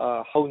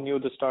how new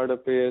the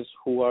startup is,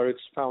 who are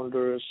its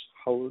founders,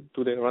 how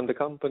do they run the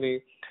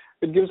company.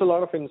 It gives a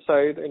lot of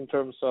insight in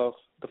terms of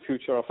the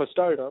future of a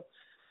startup.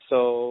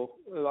 So,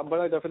 but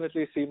I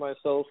definitely see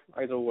myself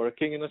either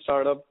working in a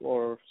startup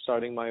or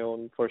starting my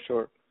own for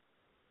sure.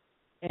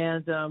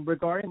 And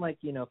regarding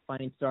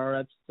finding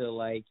startups to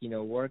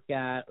work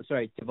at,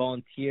 to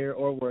volunteer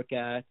or work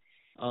at,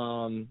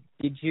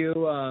 did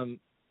you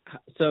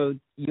so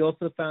you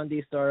also found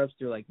these startups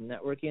through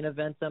networking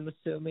events, I'm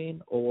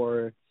assuming,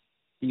 or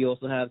do you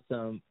also have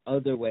some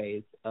other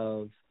ways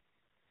of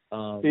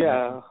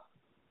Yeah.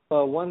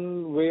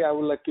 One way I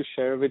would like to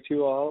share with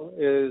you all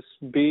is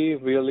be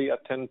really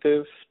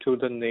attentive to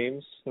the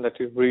names that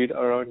you read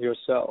around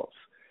yourself.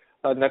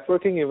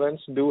 Networking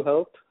events do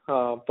help,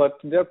 but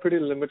they're pretty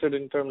limited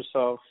in terms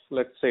of,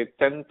 let's say,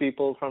 10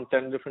 people from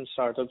 10 different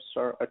startups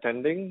are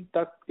attending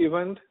that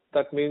event.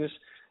 That means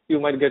you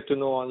might get to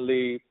know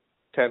only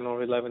 10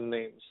 or 11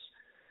 names.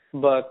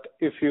 But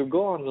if you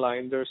go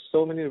online, there's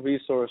so many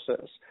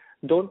resources.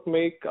 Don't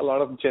make a lot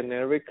of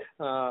generic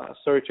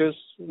searches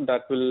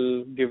that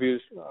will give you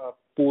a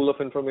pool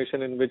of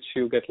information in which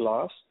you get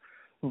lost,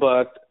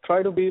 but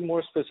try to be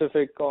more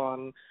specific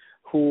on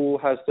who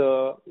has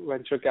the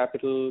venture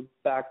capital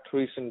backed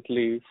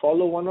recently.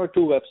 Follow one or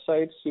two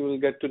websites. You will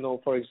get to know,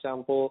 for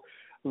example,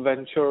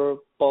 Venture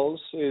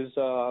Pulse is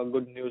a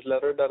good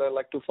newsletter that I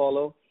like to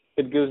follow.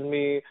 It gives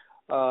me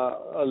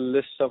a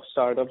list of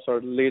startups or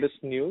latest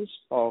news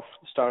of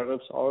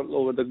startups all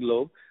over the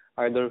globe,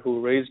 either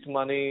who raised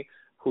money,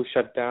 who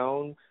shut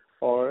down,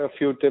 or a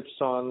few tips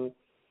on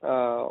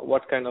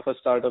what kind of a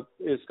startup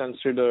is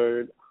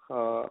considered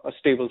a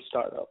stable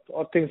startup,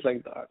 or things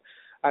like that.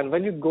 And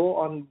when you go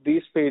on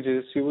these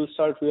pages, you will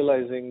start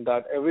realizing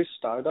that every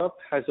startup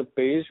has a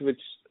page which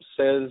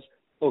says,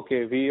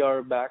 okay, we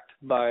are backed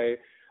by,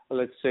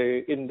 let's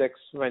say, Index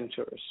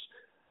Ventures.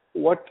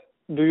 What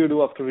do you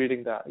do after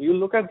reading that? You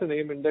look at the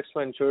name Index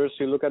Ventures,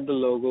 you look at the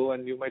logo,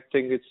 and you might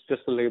think it's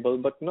just a label,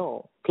 but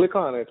no. Click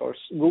on it or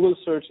Google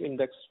search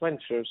Index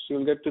Ventures.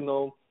 You'll get to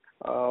know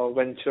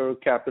venture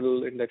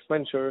capital Index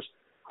Ventures,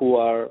 who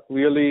are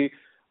really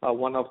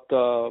one of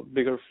the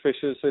bigger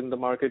fishes in the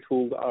market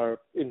who are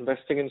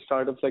investing in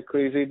startups like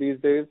crazy these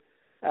days.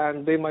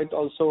 And they might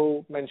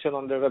also mention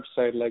on their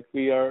website, like,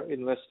 we are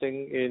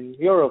investing in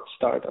Europe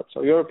startups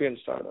or European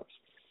startups.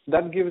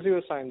 That gives you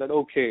a sign that,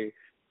 okay,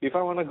 if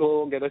I want to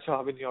go get a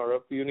job in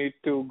Europe, you need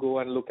to go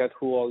and look at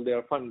who all they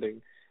are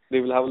funding. They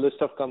will have a list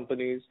of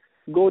companies.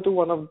 Go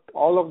to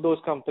all of those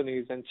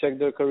companies and check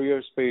their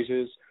careers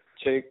pages,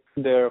 check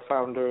their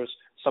founders.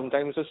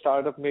 Sometimes a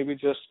startup may be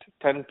just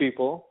 10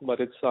 people, but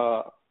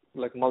it's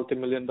like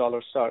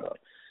multi-million-dollar startup.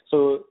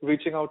 So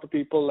reaching out to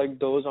people like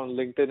those on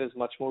LinkedIn is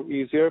much more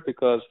easier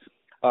because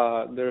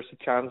there's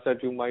a chance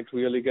that you might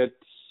really get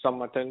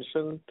some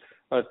attention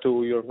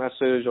to your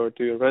message or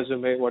to your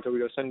resume, whatever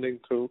you're sending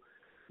through.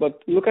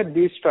 But look at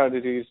these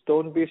strategies.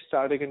 Don't be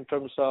static in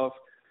terms of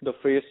the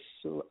face.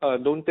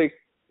 Don't take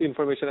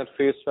information at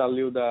face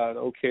value that,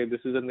 okay, this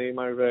is a name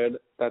I read.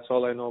 That's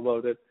all I know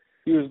about it.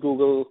 Use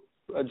Google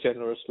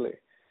generously.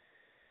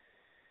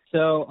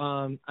 So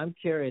I'm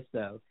curious,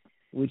 though.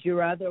 Would you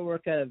rather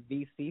work at a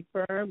VC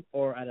firm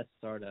or at a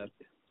startup?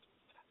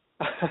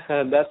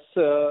 That's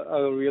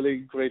a really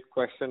great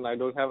question. I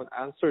don't have an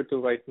answer to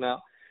right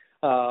now.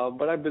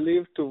 But I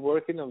believe to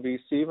work in a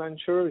VC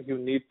venture, you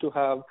need to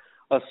have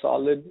a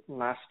solid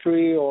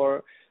mastery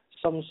or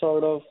some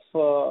sort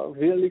of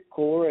really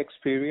core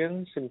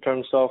experience in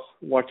terms of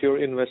what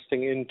you're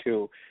investing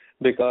into,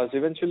 because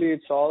eventually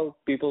it's all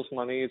people's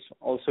money. It's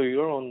also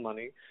your own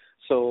money.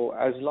 So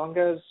as long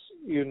as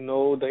you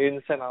know the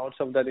ins and outs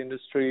of that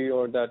industry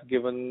or that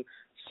given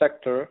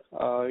sector,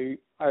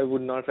 I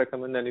would not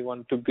recommend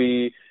anyone to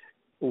be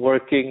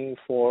working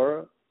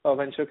for a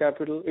venture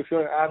capital. If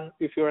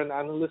you're an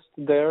analyst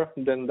there,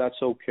 then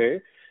that's okay.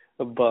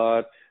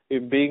 But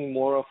if being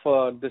more of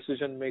a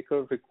decision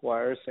maker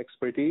requires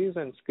expertise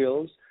and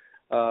skills,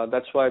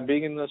 that's why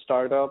being in a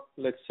startup,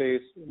 let's say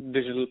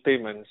digital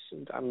payments,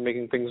 I'm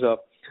making things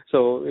up.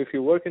 So if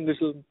you work in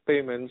digital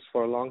payments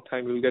for a long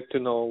time, you'll get to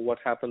know what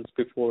happens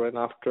before and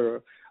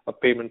after a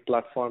payment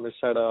platform is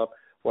set up,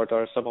 what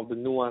are some of the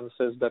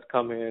nuances that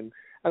come in.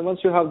 And once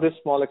you have this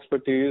small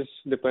expertise,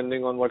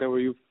 depending on whatever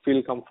you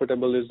feel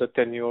comfortable is the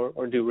tenure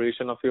or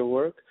duration of your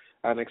work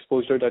and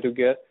exposure that you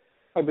get,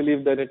 I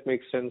believe that it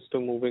makes sense to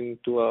moving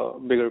to a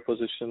bigger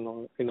position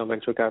or in a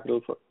venture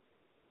capital firm.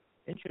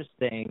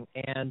 Interesting.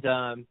 And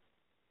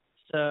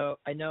so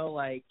I know,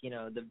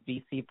 the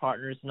VC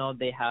partners and all,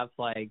 they have,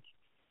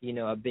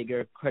 a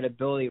bigger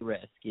credibility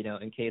risk,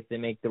 in case they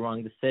make the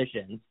wrong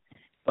decisions.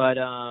 But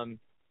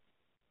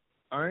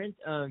aren't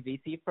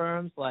VC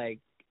firms,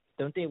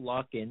 don't they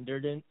lock in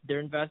their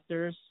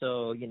investors?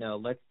 So,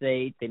 let's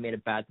say they made a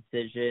bad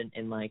decision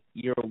in,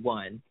 year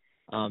one.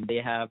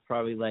 They have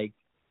probably,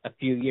 a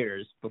few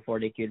years before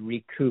they could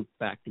recoup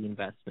back the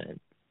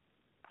investment.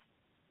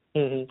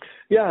 Hmm.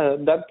 Yeah,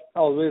 that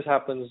always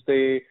happens.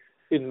 They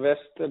invest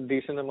a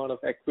decent amount of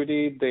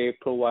equity. They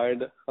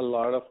provide a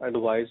lot of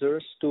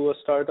advisors to a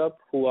startup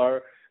who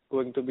are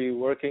going to be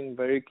working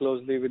very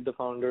closely with the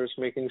founders,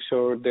 making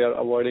sure they are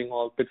avoiding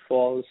all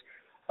pitfalls.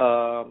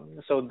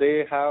 So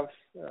they have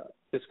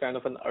this kind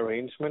of an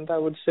arrangement, I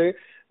would say,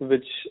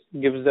 which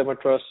gives them a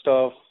trust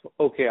of,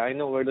 okay, I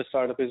know where the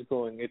startup is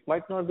going. It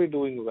might not be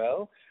doing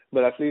well,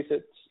 but at least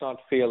it's not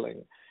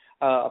failing.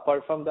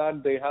 Apart from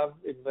that, they have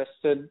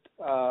invested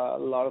a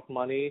lot of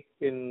money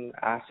in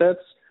assets,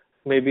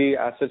 maybe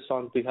assets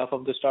on behalf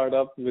of the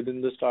startup,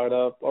 within the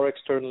startup, or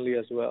externally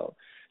as well.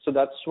 So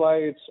that's why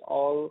it's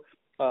all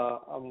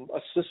a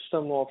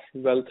system of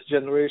wealth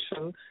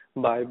generation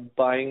by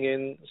buying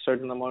in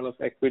certain amount of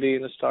equity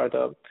in a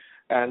startup,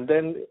 and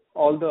then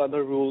all the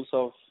other rules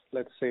of,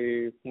 let's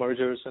say,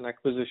 mergers and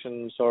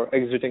acquisitions or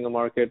exiting a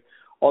market.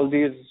 All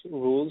these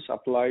rules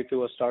apply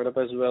to a startup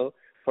as well.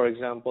 For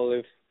example,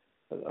 if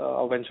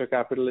a venture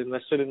capital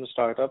invested in a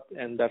startup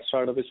and that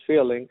startup is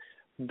failing,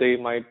 they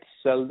might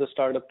sell the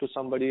startup to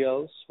somebody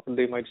else, or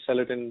they might sell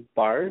it in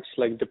parts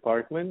like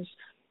departments,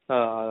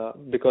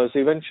 because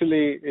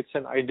eventually it's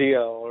an idea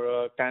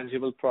or a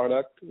tangible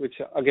product, which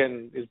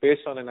again is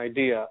based on an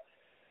idea,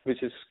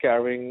 which is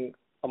carrying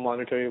a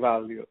monetary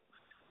value.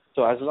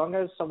 So as long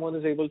as someone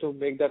is able to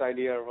make that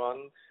idea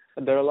run,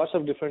 there are lots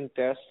of different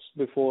tests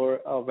before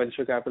a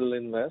venture capital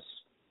invests,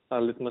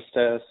 litmus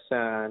tests,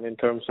 and in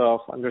terms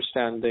of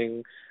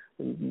understanding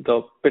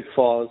the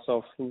pitfalls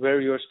of where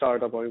your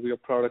startup or your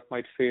product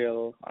might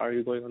fail, are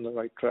you going on the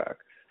right track?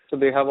 So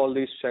they have all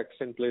these checks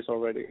in place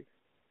already.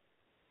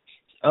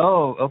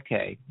 Oh,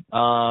 okay.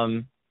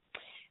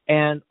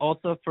 And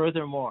also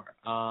furthermore,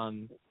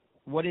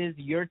 what is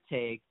your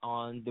take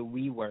on the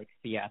WeWork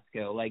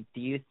fiasco? Like,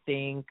 do you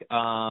think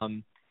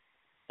that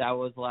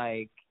was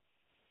like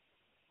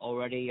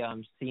already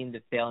seen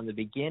to fail in the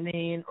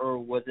beginning, or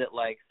was it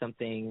like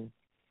something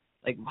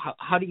like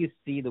how do you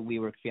see the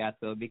WeWork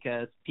fiasco?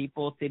 Because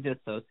people seem to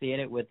associate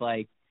it with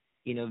like,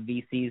 you know,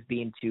 VCs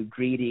being too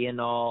greedy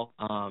and all.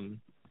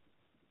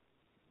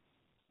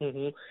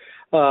 Mm-hmm.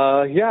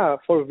 Yeah,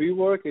 for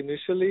WeWork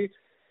initially,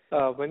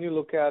 when you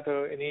look at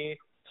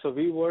so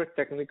WeWork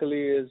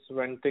technically is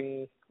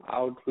renting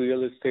out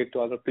real estate to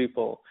other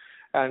people.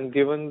 And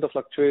given the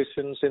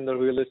fluctuations in the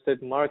real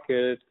estate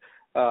market,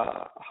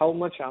 how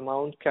much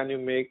amount can you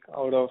make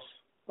out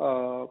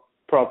of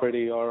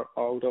property or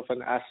out of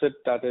an asset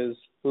that is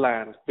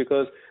land?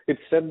 Because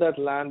it's said that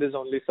land is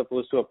only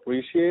supposed to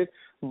appreciate,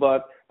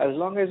 but as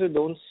long as you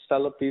don't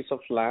sell a piece of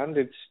land,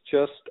 it's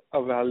just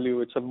a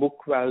value. It's a book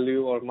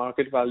value or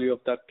market value of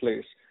that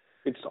place.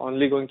 It's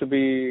only going to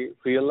be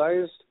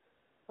realized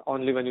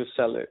only when you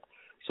sell it.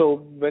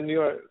 So when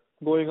you are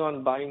going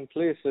on buying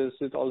places,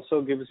 it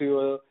also gives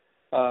you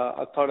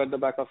a thought at the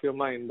back of your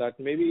mind that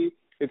maybe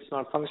it's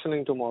not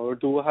functioning tomorrow.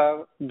 Do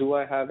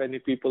I have any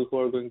people who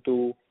are going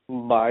to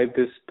buy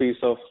this piece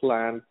of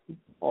land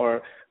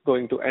or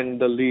going to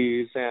end the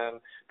lease and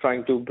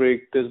trying to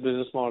break this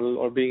business model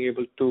or being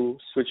able to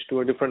switch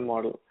to a different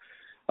model?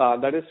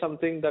 That is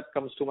something that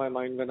comes to my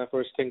mind when I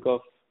first think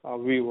of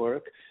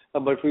WeWork.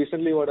 But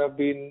recently what I've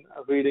been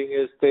reading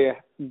is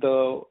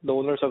the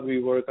owners of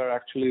WeWork are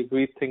actually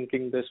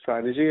rethinking their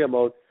strategy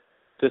about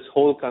this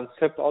whole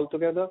concept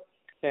altogether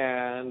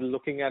and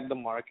looking at the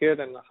market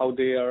and how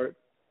they are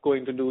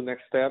going to do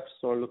next steps,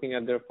 or looking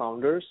at their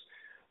founders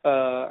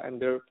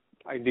and their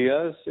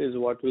ideas is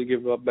what will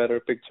give a better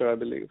picture, I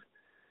believe.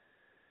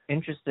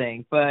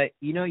 Interesting. But,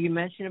 you know, you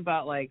mentioned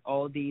about like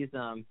all these,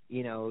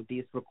 you know,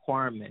 these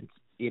requirements,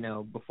 you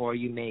know, before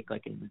you make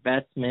like an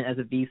investment as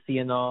a VC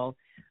and all.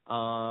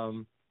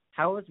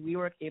 How was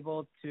WeWork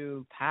able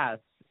to pass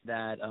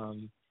that,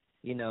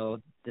 you know,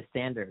 the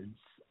standards?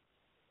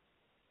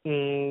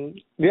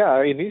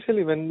 Yeah,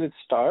 initially when it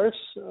starts,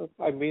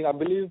 I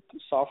believe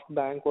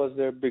SoftBank was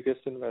their biggest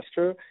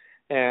investor,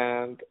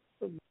 and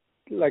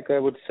like I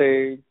would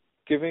say,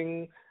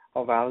 giving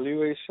a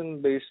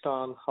valuation based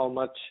on how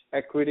much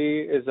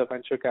equity is a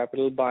venture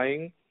capital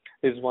buying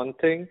is one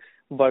thing,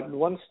 but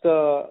once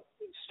the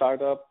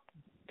startup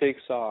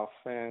takes off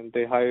and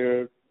they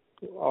hire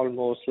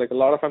almost like a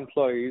lot of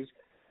employees,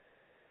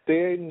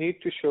 they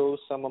need to show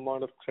some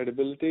amount of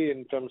credibility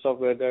in terms of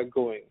where they're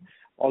going.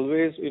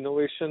 Always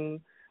innovation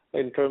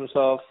in terms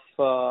of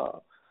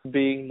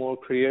being more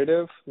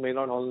creative may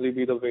not only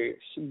be the way.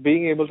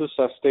 Being able to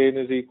sustain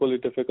is equally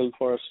difficult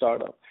for a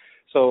startup.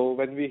 So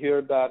when we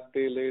hear that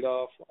they laid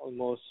off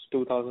almost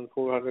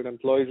 2,400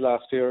 employees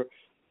last year,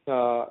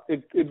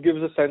 it gives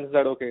a sense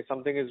that, okay,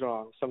 something is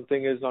wrong,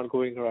 something is not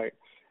going right.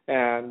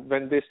 And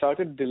when they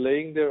started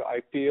delaying their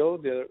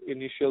IPO, their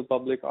initial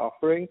public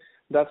offering,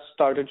 that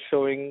started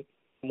showing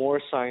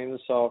more signs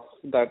of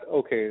that,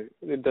 okay,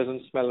 it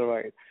doesn't smell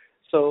right.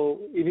 So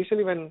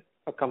initially when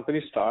a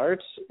company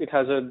starts, it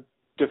has a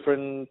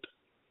different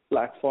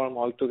platform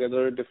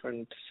altogether,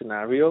 different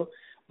scenario.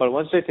 But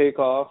once they take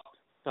off,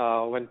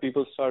 when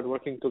people start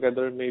working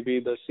together, maybe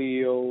the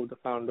CEO, the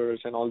founders,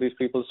 and all these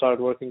people start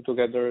working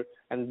together,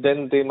 and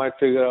then they might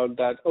figure out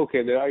that,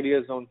 okay, their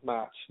ideas don't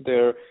match.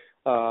 Their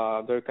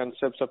Their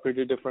concepts are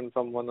pretty different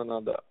from one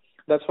another.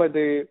 That's why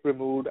they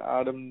removed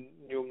Adam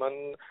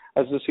Newman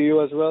as the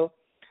CEO as well.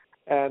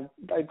 And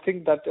I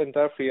think that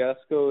entire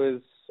fiasco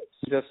is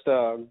just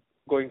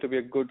going to be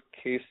a good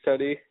case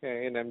study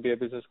in MBA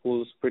business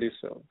schools pretty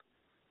soon.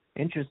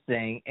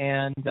 Interesting.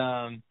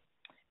 And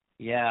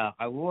yeah,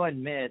 I will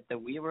admit the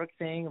WeWork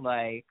thing,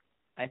 like,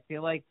 I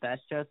feel like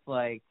that's just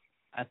like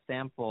a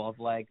sample of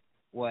like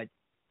what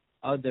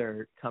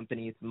other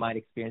companies might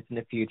experience in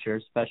the future,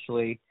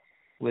 especially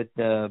with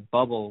the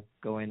bubble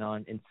going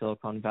on in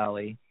Silicon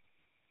Valley.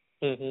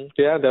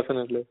 Yeah,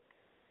 definitely.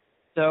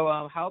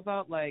 So how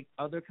about like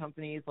other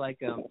companies like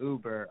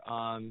Uber,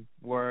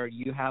 where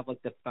you have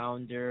like the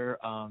founder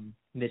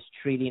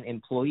mistreating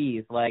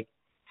employees? Like,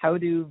 how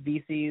do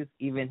VCs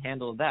even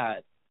handle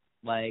that?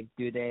 Like,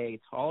 do they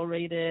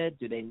tolerate it?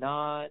 Do they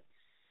not?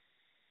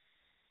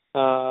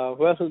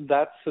 Well,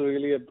 that's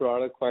really a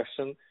broader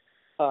question.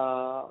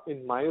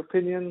 In my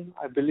opinion,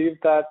 I believe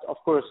that, of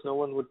course, no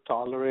one would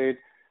tolerate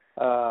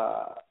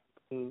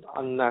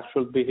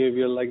unnatural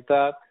behavior like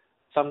that.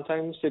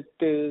 Sometimes it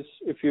is,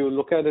 if you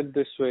look at it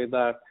this way,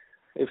 that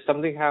if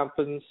something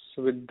happens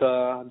with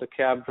the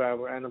cab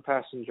driver and a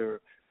passenger,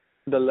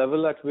 the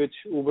level at which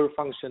Uber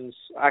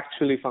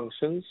actually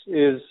functions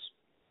is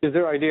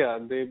their idea.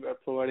 They are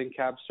providing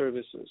cab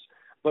services.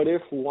 But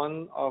if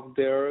one of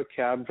their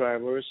cab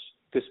drivers,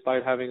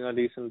 despite having a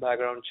decent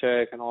background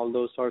check and all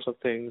those sorts of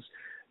things,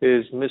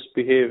 is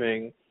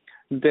misbehaving,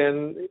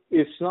 then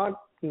it's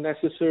not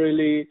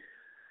necessarily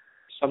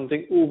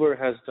something Uber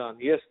has done.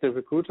 Yes, they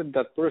recruited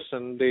that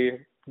person,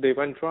 they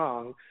went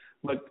wrong,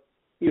 but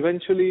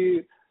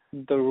eventually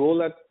the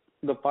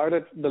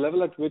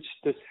level at which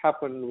this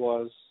happened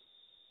was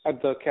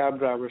at the cab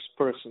driver's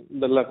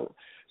the level.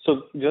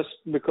 So just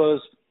because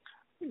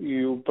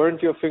you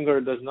burnt your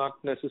finger does not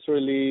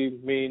necessarily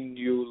mean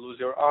you lose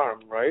your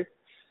arm, right?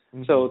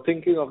 Mm-hmm. So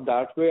thinking of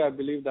that way, I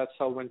believe that's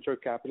how venture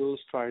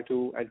capitalists try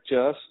to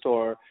adjust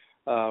or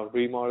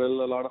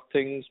remodel a lot of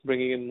things,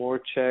 bringing in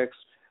more checks,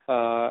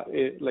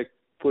 like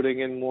putting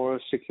in more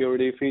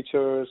security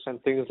features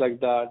and things like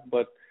that.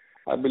 But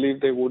I believe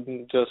they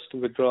wouldn't just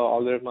withdraw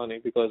all their money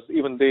because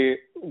even they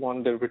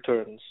want their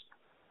returns.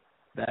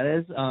 That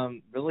is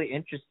really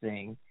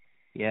interesting.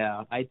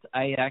 Yeah,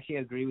 I actually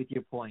agree with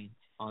your point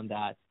on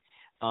that.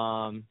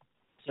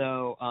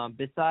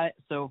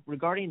 So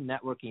regarding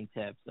networking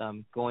tips,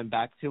 going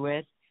back to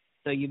it,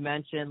 so you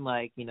mentioned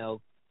like,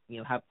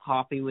 have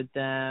coffee with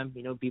them,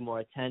 be more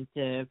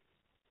attentive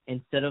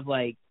instead of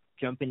like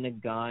jumping the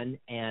gun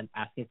and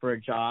asking for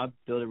a job,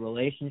 build a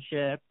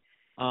relationship.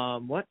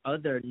 What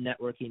other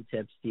networking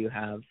tips do you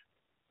have?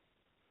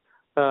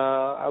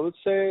 I would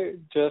say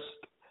just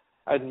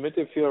admit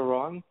if you're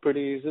wrong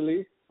pretty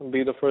easily.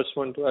 Be the first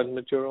one to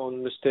admit your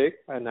own mistake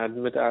and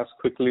admit as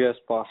quickly as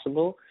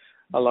possible.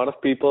 A lot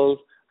of people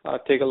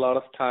take a lot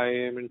of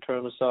time in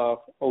terms of,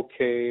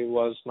 okay,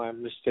 was my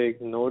mistake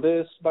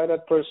noticed by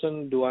that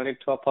person? Do I need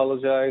to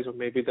apologize? Or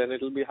maybe then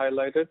it'll be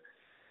highlighted.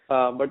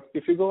 But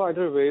if you go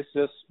either ways,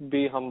 just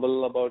be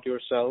humble about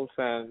yourself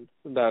and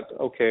that,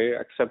 okay,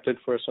 accept it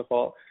first of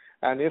all.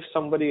 And if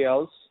somebody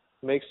else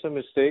makes a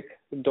mistake,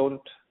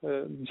 don't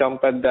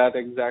jump at that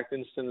exact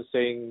instant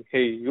saying,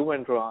 hey, you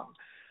went wrong.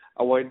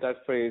 Avoid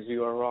that phrase,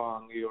 you are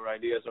wrong, your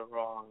ideas are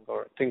wrong,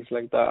 or things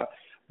like that,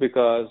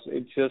 because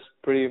it's just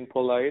pretty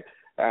impolite.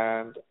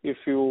 And if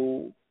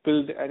you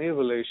build any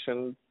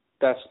relation,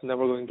 that's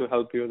never going to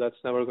help you. That's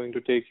never going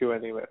to take you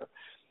anywhere.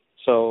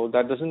 So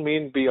that doesn't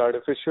mean be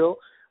artificial,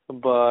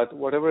 but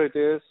whatever it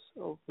is,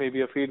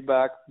 maybe a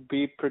feedback,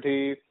 be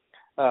pretty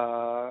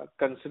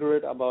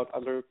considerate about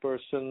other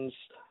person's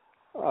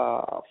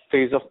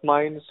phase of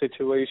mind,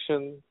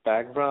 situation,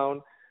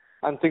 background,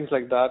 and things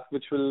like that,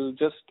 which will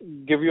just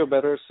give you a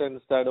better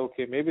sense that,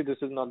 okay, maybe this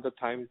is not the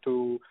time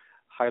to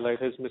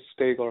highlight his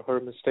mistake or her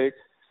mistake.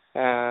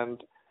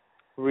 And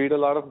read a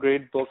lot of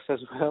great books as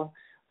well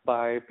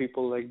by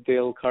people like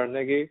Dale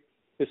Carnegie,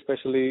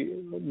 especially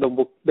the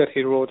book that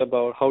he wrote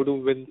about how to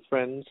win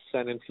friends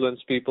and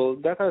influence people.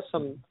 That has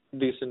some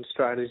decent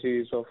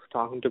strategies of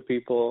talking to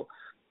people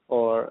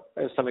or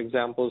some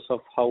examples of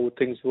how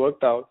things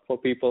worked out for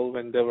people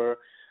when they were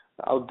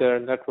out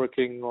there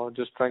networking or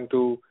just trying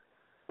to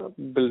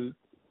build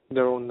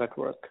their own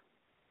network.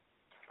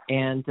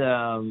 And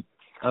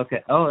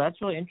okay. Oh,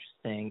 that's really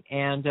interesting.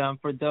 And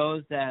for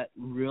those that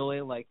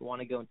really like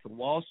want to go into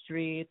Wall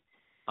Street,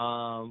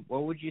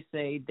 what would you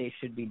say they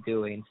should be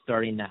doing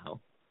starting now?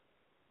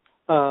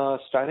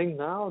 Starting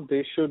now,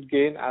 they should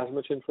gain as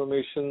much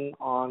information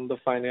on the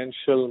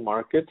financial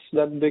markets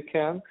that they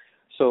can.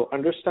 So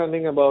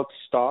understanding about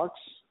stocks,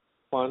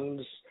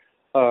 funds,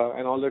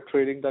 and all the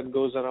trading that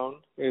goes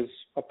around is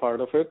a part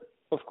of it.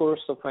 Of course,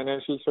 the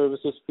financial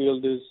services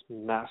field is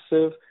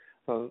massive.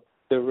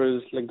 There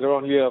are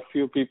only a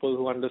few people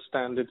who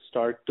understand it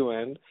start to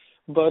end.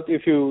 But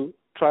if you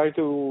try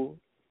to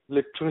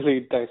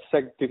literally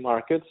dissect the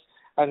markets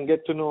and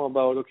get to know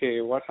about,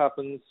 okay, what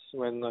happens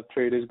when a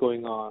trade is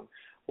going on,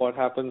 what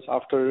happens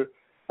after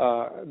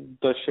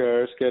the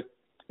shares get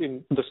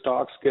in the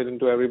stocks get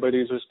into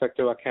everybody's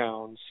respective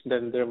accounts.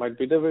 Then there might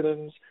be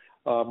dividends.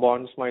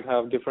 Bonds might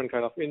have different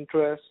kind of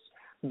interests.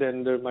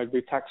 Then there might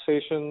be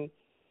taxation,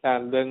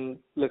 and then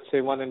let's say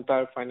one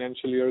entire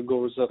financial year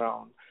goes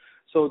around.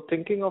 So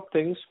thinking of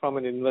things from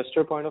an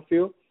investor point of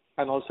view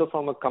and also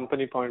from a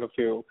company point of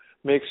view,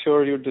 make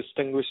sure you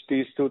distinguish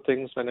these two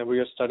things whenever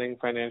you're studying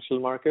financial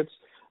markets.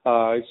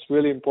 It's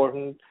really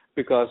important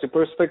because the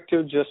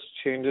perspective just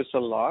changes a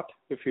lot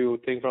if you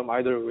think from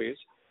either ways.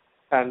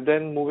 And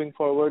then moving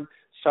forward,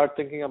 start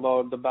thinking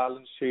about the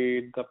balance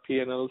sheet, the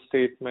P&L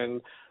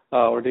statement,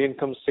 or the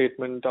income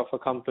statement of a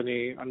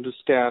company,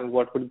 understand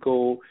what would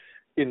go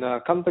in a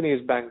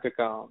company's bank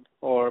account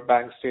or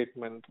bank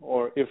statement,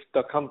 or if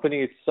the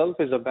company itself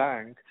is a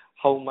bank,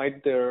 how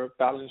might their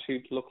balance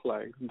sheet look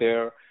like?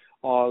 Their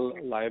all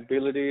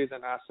liabilities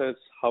and assets,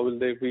 how will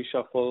they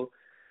reshuffle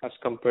as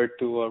compared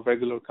to a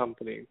regular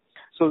company?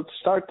 So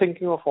start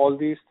thinking of all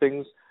these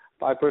things.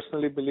 I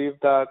personally believe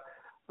that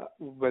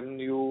when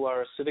you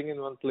are sitting in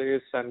one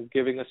place and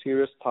giving a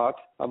serious thought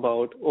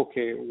about,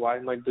 okay, why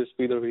might this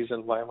be the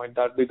reason? Why might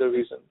that be the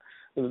reason?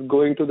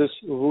 Going to this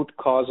root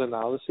cause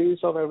analysis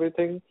of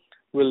everything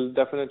will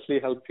definitely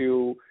help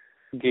you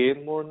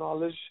gain more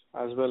knowledge,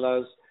 as well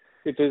as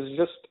it is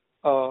just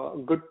a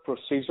good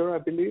procedure, I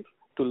believe,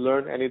 to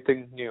learn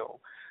anything new.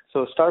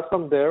 So start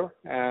from there,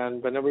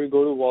 and whenever you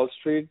go to Wall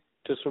Street,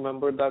 just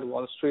remember that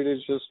Wall Street is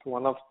just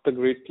one of the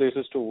great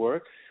places to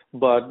work,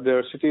 but there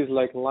are cities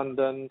like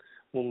London,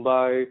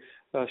 Mumbai,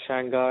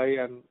 Shanghai,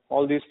 and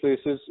all these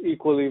places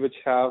equally which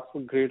have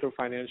greater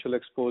financial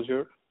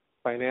exposure.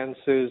 Finance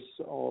is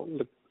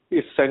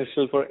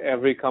essential for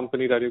every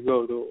company that you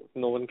go to.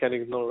 No one can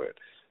ignore it.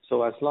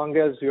 So as long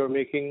as you're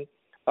making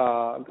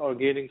or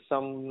gaining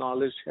some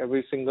knowledge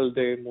every single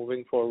day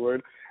moving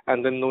forward,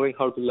 and then knowing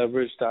how to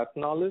leverage that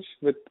knowledge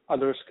with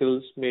other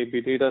skills,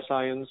 maybe data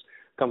science,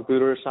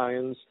 computer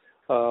science,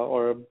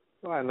 or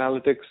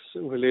analytics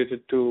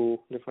related to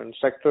different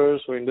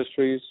sectors or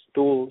industries,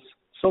 tools,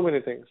 so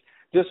many things.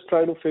 Just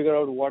try to figure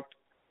out what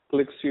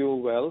clicks you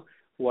well,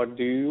 what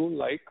do you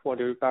like, what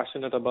are you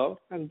passionate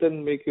about, and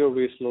then make your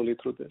way slowly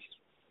through this.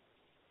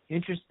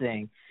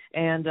 Interesting.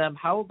 And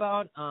how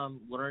about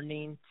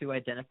learning to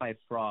identify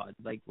fraud?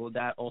 Like, will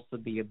that also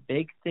be a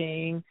big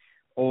thing,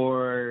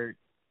 or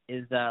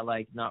is that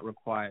like not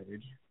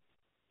required?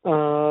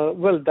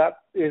 Well, that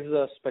is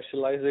a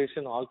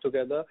specialization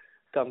altogether.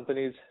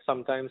 Companies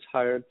sometimes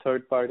hire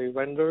third-party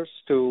vendors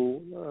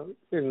to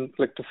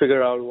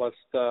figure out what's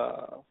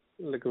the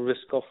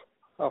risk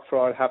of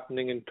fraud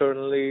happening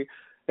internally,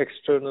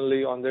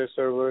 externally on their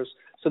servers.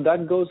 So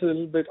that goes a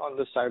little bit on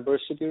the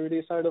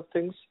cybersecurity side of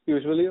things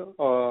usually,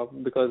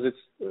 because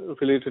it's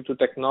related to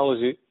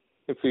technology.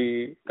 If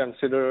we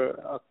consider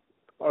an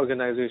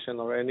organization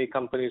or any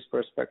company's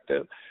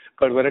perspective,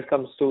 but when it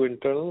comes to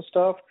internal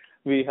stuff,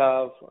 we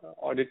have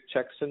audit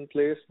checks in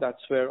place.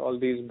 That's where all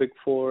these big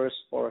fours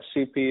or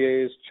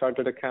CPAs,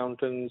 chartered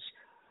accountants,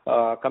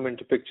 come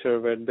into picture,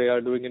 where they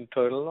are doing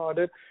internal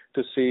audit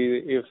to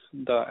see if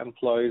the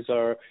employees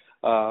are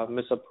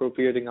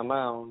misappropriating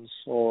amounts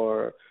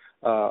or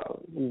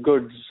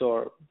goods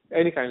or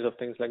any kinds of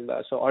things like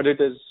that. So audit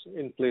is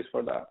in place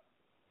for that.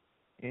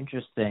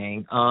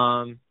 Interesting.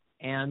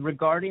 And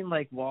regarding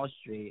like Wall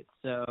Street,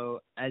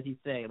 so as you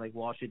say, like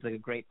Wall Street's like a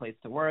great place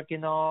to work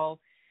and all.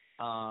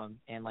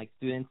 And like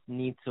students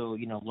need to,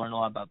 learn a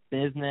lot about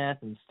business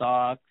and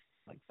stocks,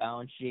 like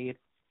balance sheets,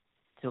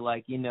 to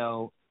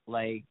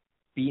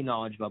be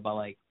knowledgeable about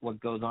like what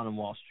goes on in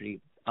Wall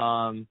Street.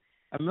 I'm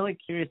really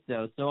curious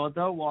though. So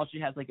although Wall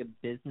Street has like a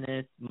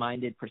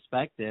business-minded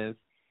perspective,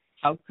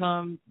 how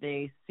come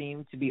they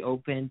seem to be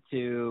open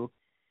to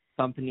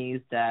companies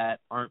that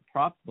aren't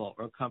profitable,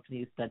 or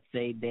companies that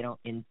say they don't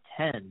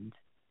intend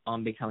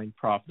on becoming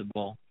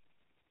profitable?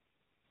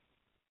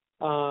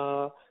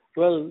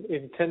 Well,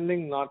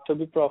 intending not to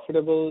be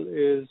profitable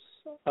is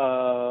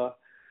a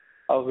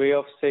way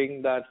of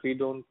saying that we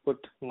don't put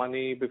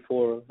money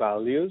before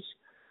values.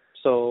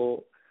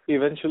 So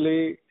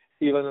eventually,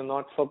 even a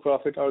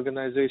not-for-profit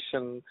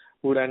organization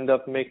would end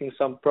up making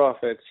some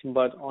profits,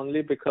 but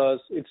only because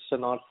it's a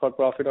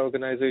not-for-profit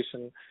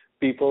organization.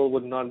 People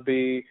would not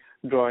be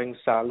drawing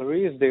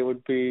salaries. They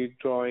would be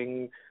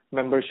drawing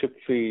membership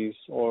fees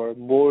or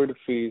board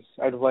fees,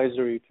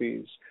 advisory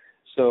fees.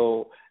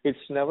 So it's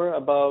never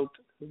about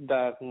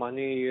that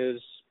money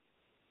is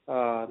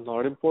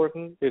not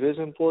important. It is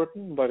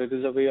important, but it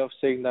is a way of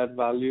saying that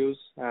values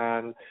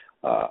and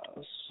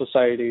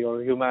society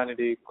or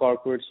humanity,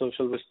 corporate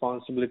social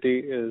responsibility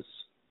is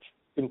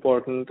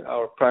important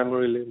or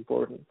primarily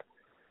important.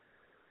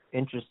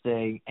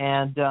 Interesting.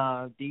 And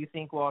do you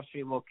think Wall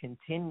Street will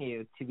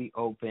continue to be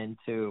open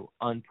to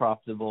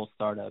unprofitable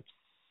startups?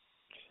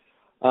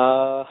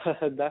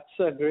 That's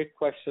a great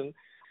question.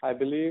 I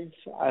believe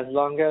as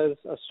long as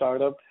a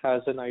startup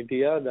has an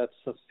idea that's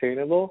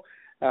sustainable,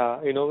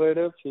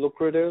 innovative,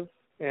 lucrative,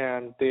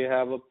 and they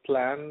have a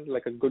plan,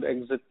 like a good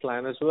exit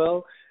plan as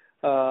well,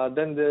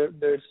 then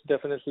there's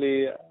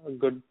definitely a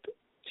good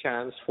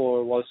chance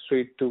for Wall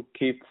Street to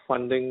keep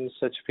funding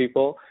such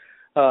people.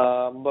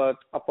 But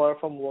apart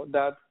from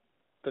that,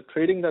 the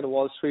trading that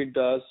Wall Street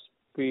does,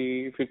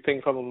 if you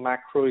think from a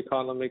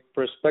macroeconomic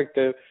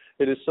perspective,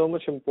 it is so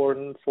much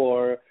important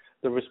for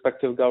the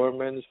respective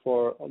governments,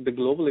 for the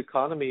global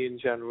economy in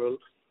general,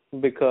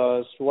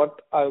 because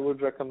what I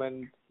would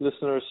recommend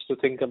listeners to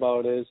think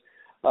about is,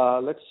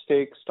 let's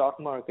take stock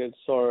markets,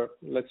 or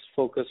let's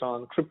focus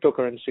on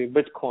cryptocurrency,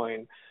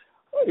 Bitcoin.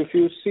 If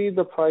you see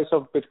the price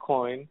of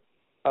Bitcoin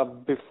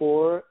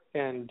before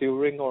and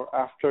during or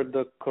after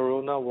the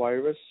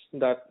coronavirus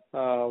that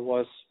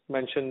was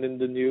mentioned in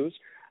the news,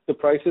 the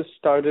prices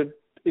started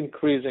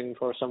increasing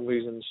for some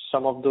reasons.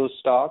 Some of those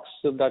stocks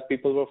that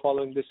people were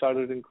following, they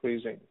started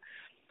increasing.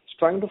 It's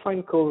trying to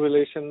find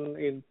correlation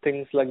in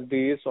things like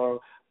these, or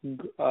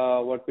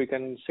what we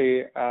can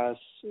say as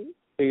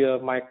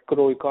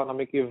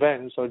macroeconomic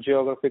events or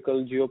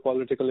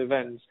geopolitical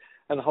events,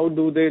 and how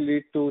do they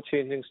lead to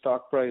changing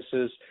stock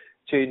prices,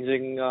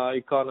 changing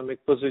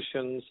economic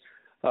positions,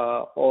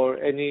 or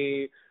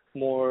any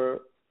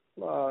more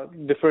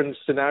different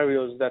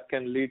scenarios that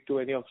can lead to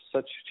any of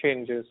such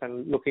changes.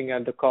 And looking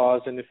at the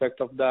cause and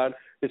effect of that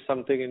is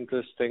something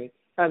interesting.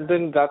 And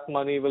then that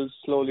money will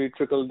slowly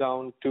trickle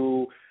down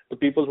to the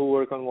people who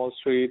work on Wall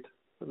Street,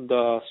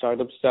 the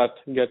startups that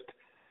get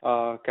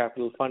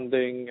capital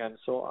funding, and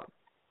so on.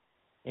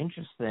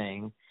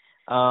 Interesting.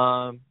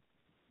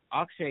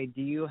 Akshay,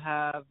 do you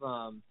have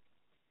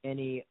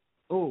any?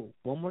 Oh,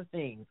 one more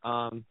thing.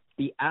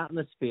 The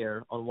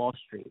atmosphere on Wall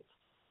Street.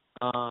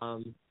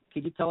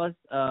 Could you tell us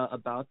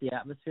about the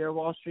atmosphere of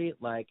Wall Street,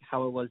 like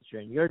how it was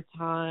during your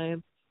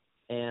time,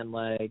 and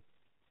like,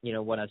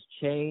 what has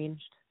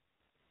changed?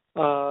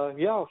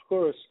 Yeah, of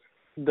course.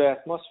 The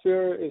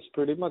atmosphere is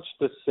pretty much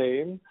the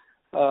same.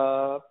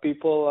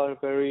 People are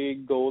very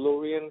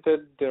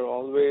goal-oriented. They're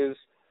always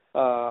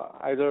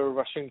either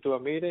rushing to a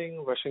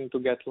meeting, rushing to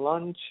get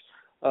lunch,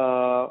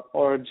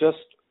 or just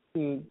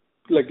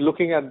like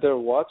looking at their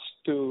watch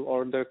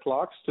or their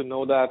clocks to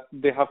know that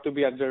they have to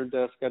be at their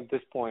desk at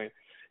this point.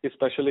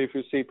 Especially if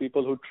you see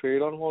people who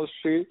trade on Wall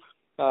Street.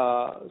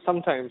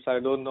 Sometimes, I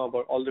don't know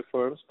about all the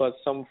firms, but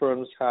some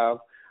firms have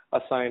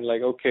assigned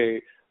like, okay,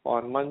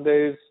 on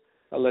Mondays,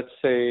 let's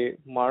say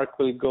Mark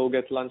will go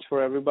get lunch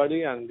for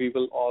everybody and we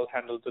will all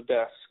handle the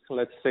desk.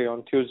 Let's say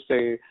on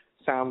Tuesday,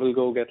 Sam will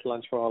go get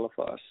lunch for all of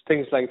us.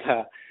 Things like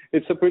that.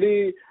 It's a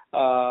pretty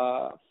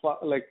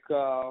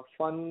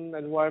fun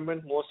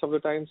environment most of the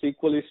times,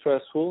 equally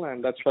stressful,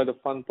 and that's why the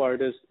fun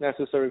part is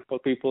necessary for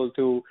people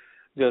to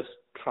just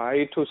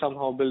try to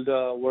somehow build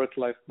a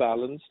work-life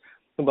balance.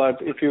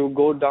 But if you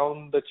go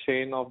down the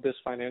chain of this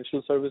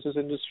financial services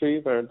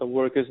industry, where the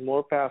work is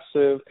more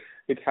passive,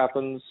 it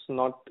happens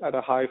not at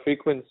a high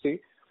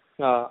frequency,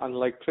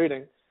 unlike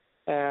trading,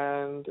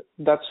 and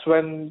that's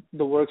when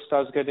the work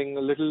starts getting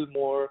a little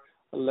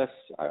less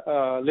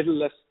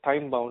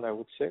time-bound, I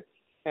would say,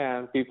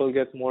 and people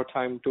get more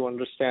time to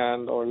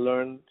understand or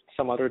learn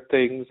some other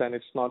things, and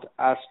it's not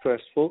as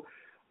stressful.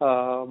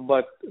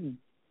 But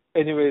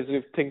anyways,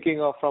 if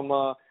thinking of from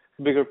a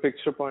bigger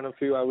picture point of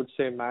view, I would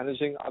say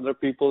managing other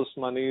people's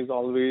money is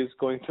always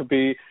going to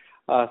be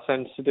a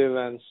sensitive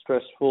and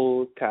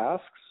stressful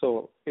task.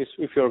 So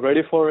if you're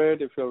ready for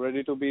it, if you're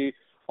ready to be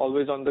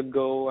always on the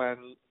go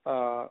and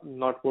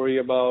not worry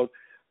about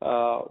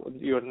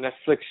your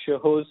Netflix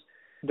shows,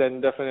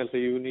 then definitely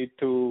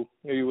you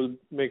will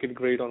make it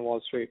great on Wall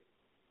Street.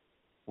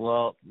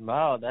 Well,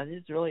 wow, that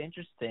is really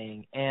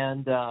interesting.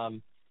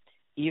 And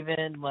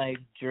even like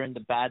during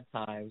the bad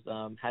times,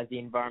 has the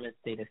environment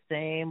stayed the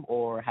same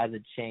or has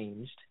it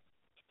changed?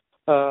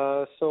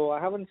 So I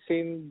haven't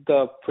seen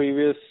the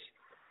previous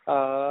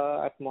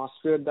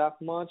atmosphere that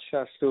much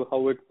as to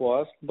how it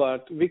was,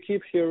 but we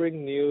keep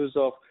hearing news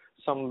of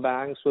some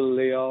banks will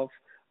lay off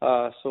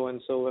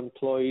so-and-so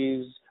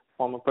employees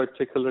from a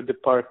particular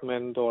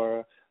department,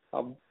 or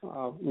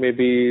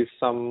maybe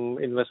some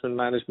investment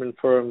management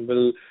firm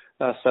will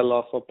sell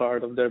off a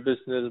part of their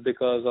business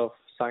because of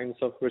signs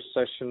of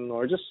recession,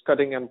 or just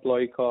cutting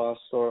employee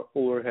costs or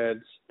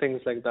overheads,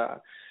 things like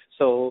that.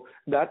 So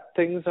that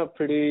things are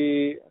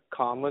pretty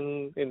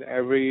common in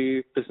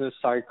every business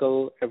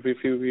cycle. Every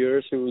few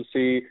years, you will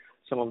see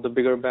some of the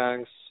bigger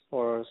banks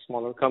or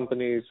smaller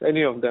companies,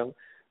 any of them,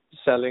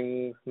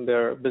 selling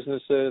their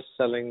businesses,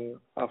 selling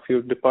a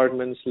few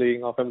departments,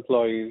 laying off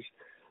employees.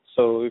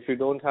 So if you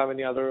don't have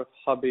any other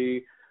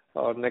hobby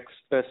or next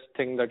best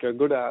thing that you're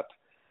good at,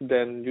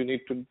 then you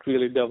need to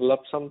really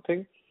develop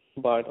something.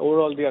 But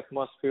overall, the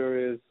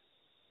atmosphere is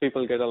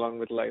people get along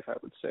with life, I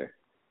would say.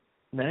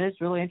 That is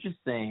really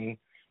interesting.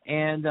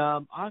 And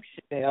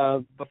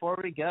Akshay, before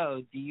we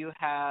go, do you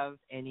have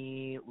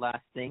any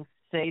last things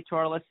to say to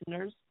our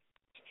listeners?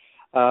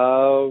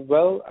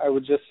 Well, I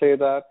would just say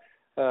that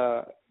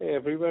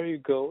everywhere you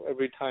go,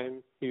 every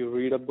time you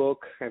read a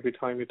book, every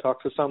time you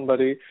talk to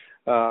somebody,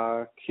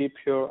 keep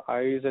your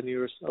eyes and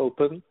ears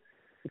open.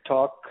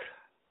 Talk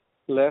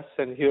less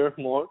and hear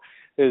more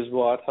is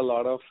what a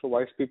lot of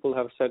wise people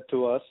have said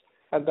to us,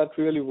 and that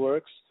really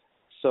works.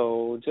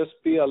 So just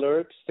be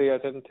alert, stay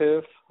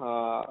attentive,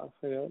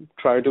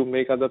 try to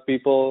make other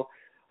people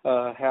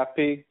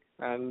happy,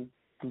 and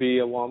be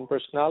a warm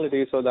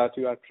personality so that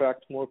you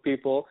attract more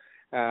people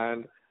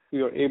and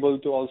you're able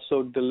to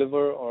also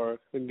deliver or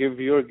give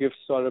your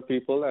gifts to other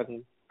people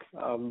and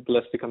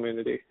bless the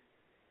community.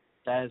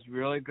 That is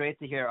really great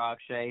to hear,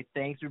 Akshay.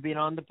 Thanks for being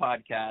on the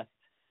podcast.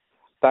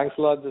 Thanks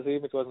a lot,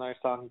 Jazim. It was nice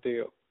talking to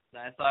you.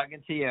 Nice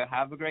talking to you.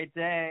 Have a great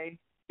day.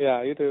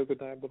 Yeah, you too.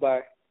 Good night.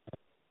 Bye-bye.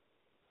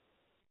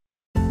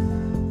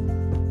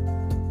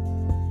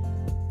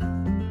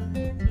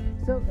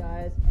 So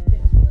guys,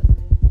 thanks for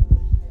listening.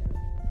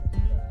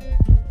 Share,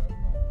 subscribe to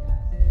our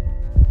podcast,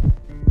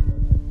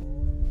 and have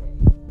a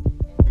wonderful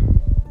day.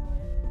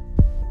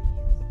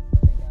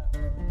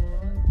 And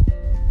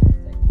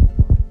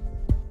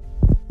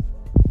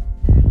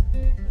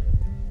in the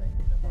meantime, please check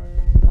out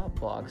our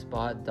blog,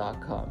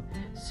 dissectingthemarkets.blogspot.com.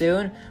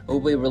 Soon,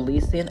 we'll be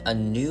releasing a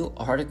new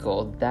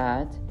article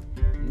that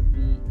you'd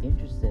be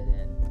interested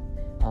in.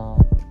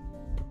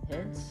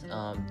 Hence,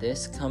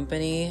 this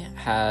company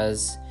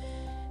has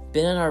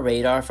been on our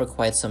radar for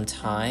quite some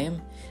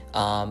time.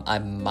 I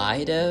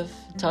might have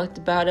talked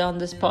about it on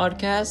this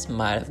podcast,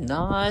 might have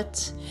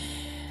not.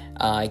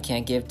 I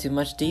can't give too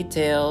much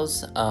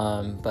details,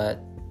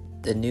 but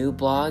the new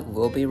blog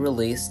will be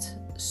released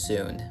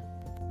soon.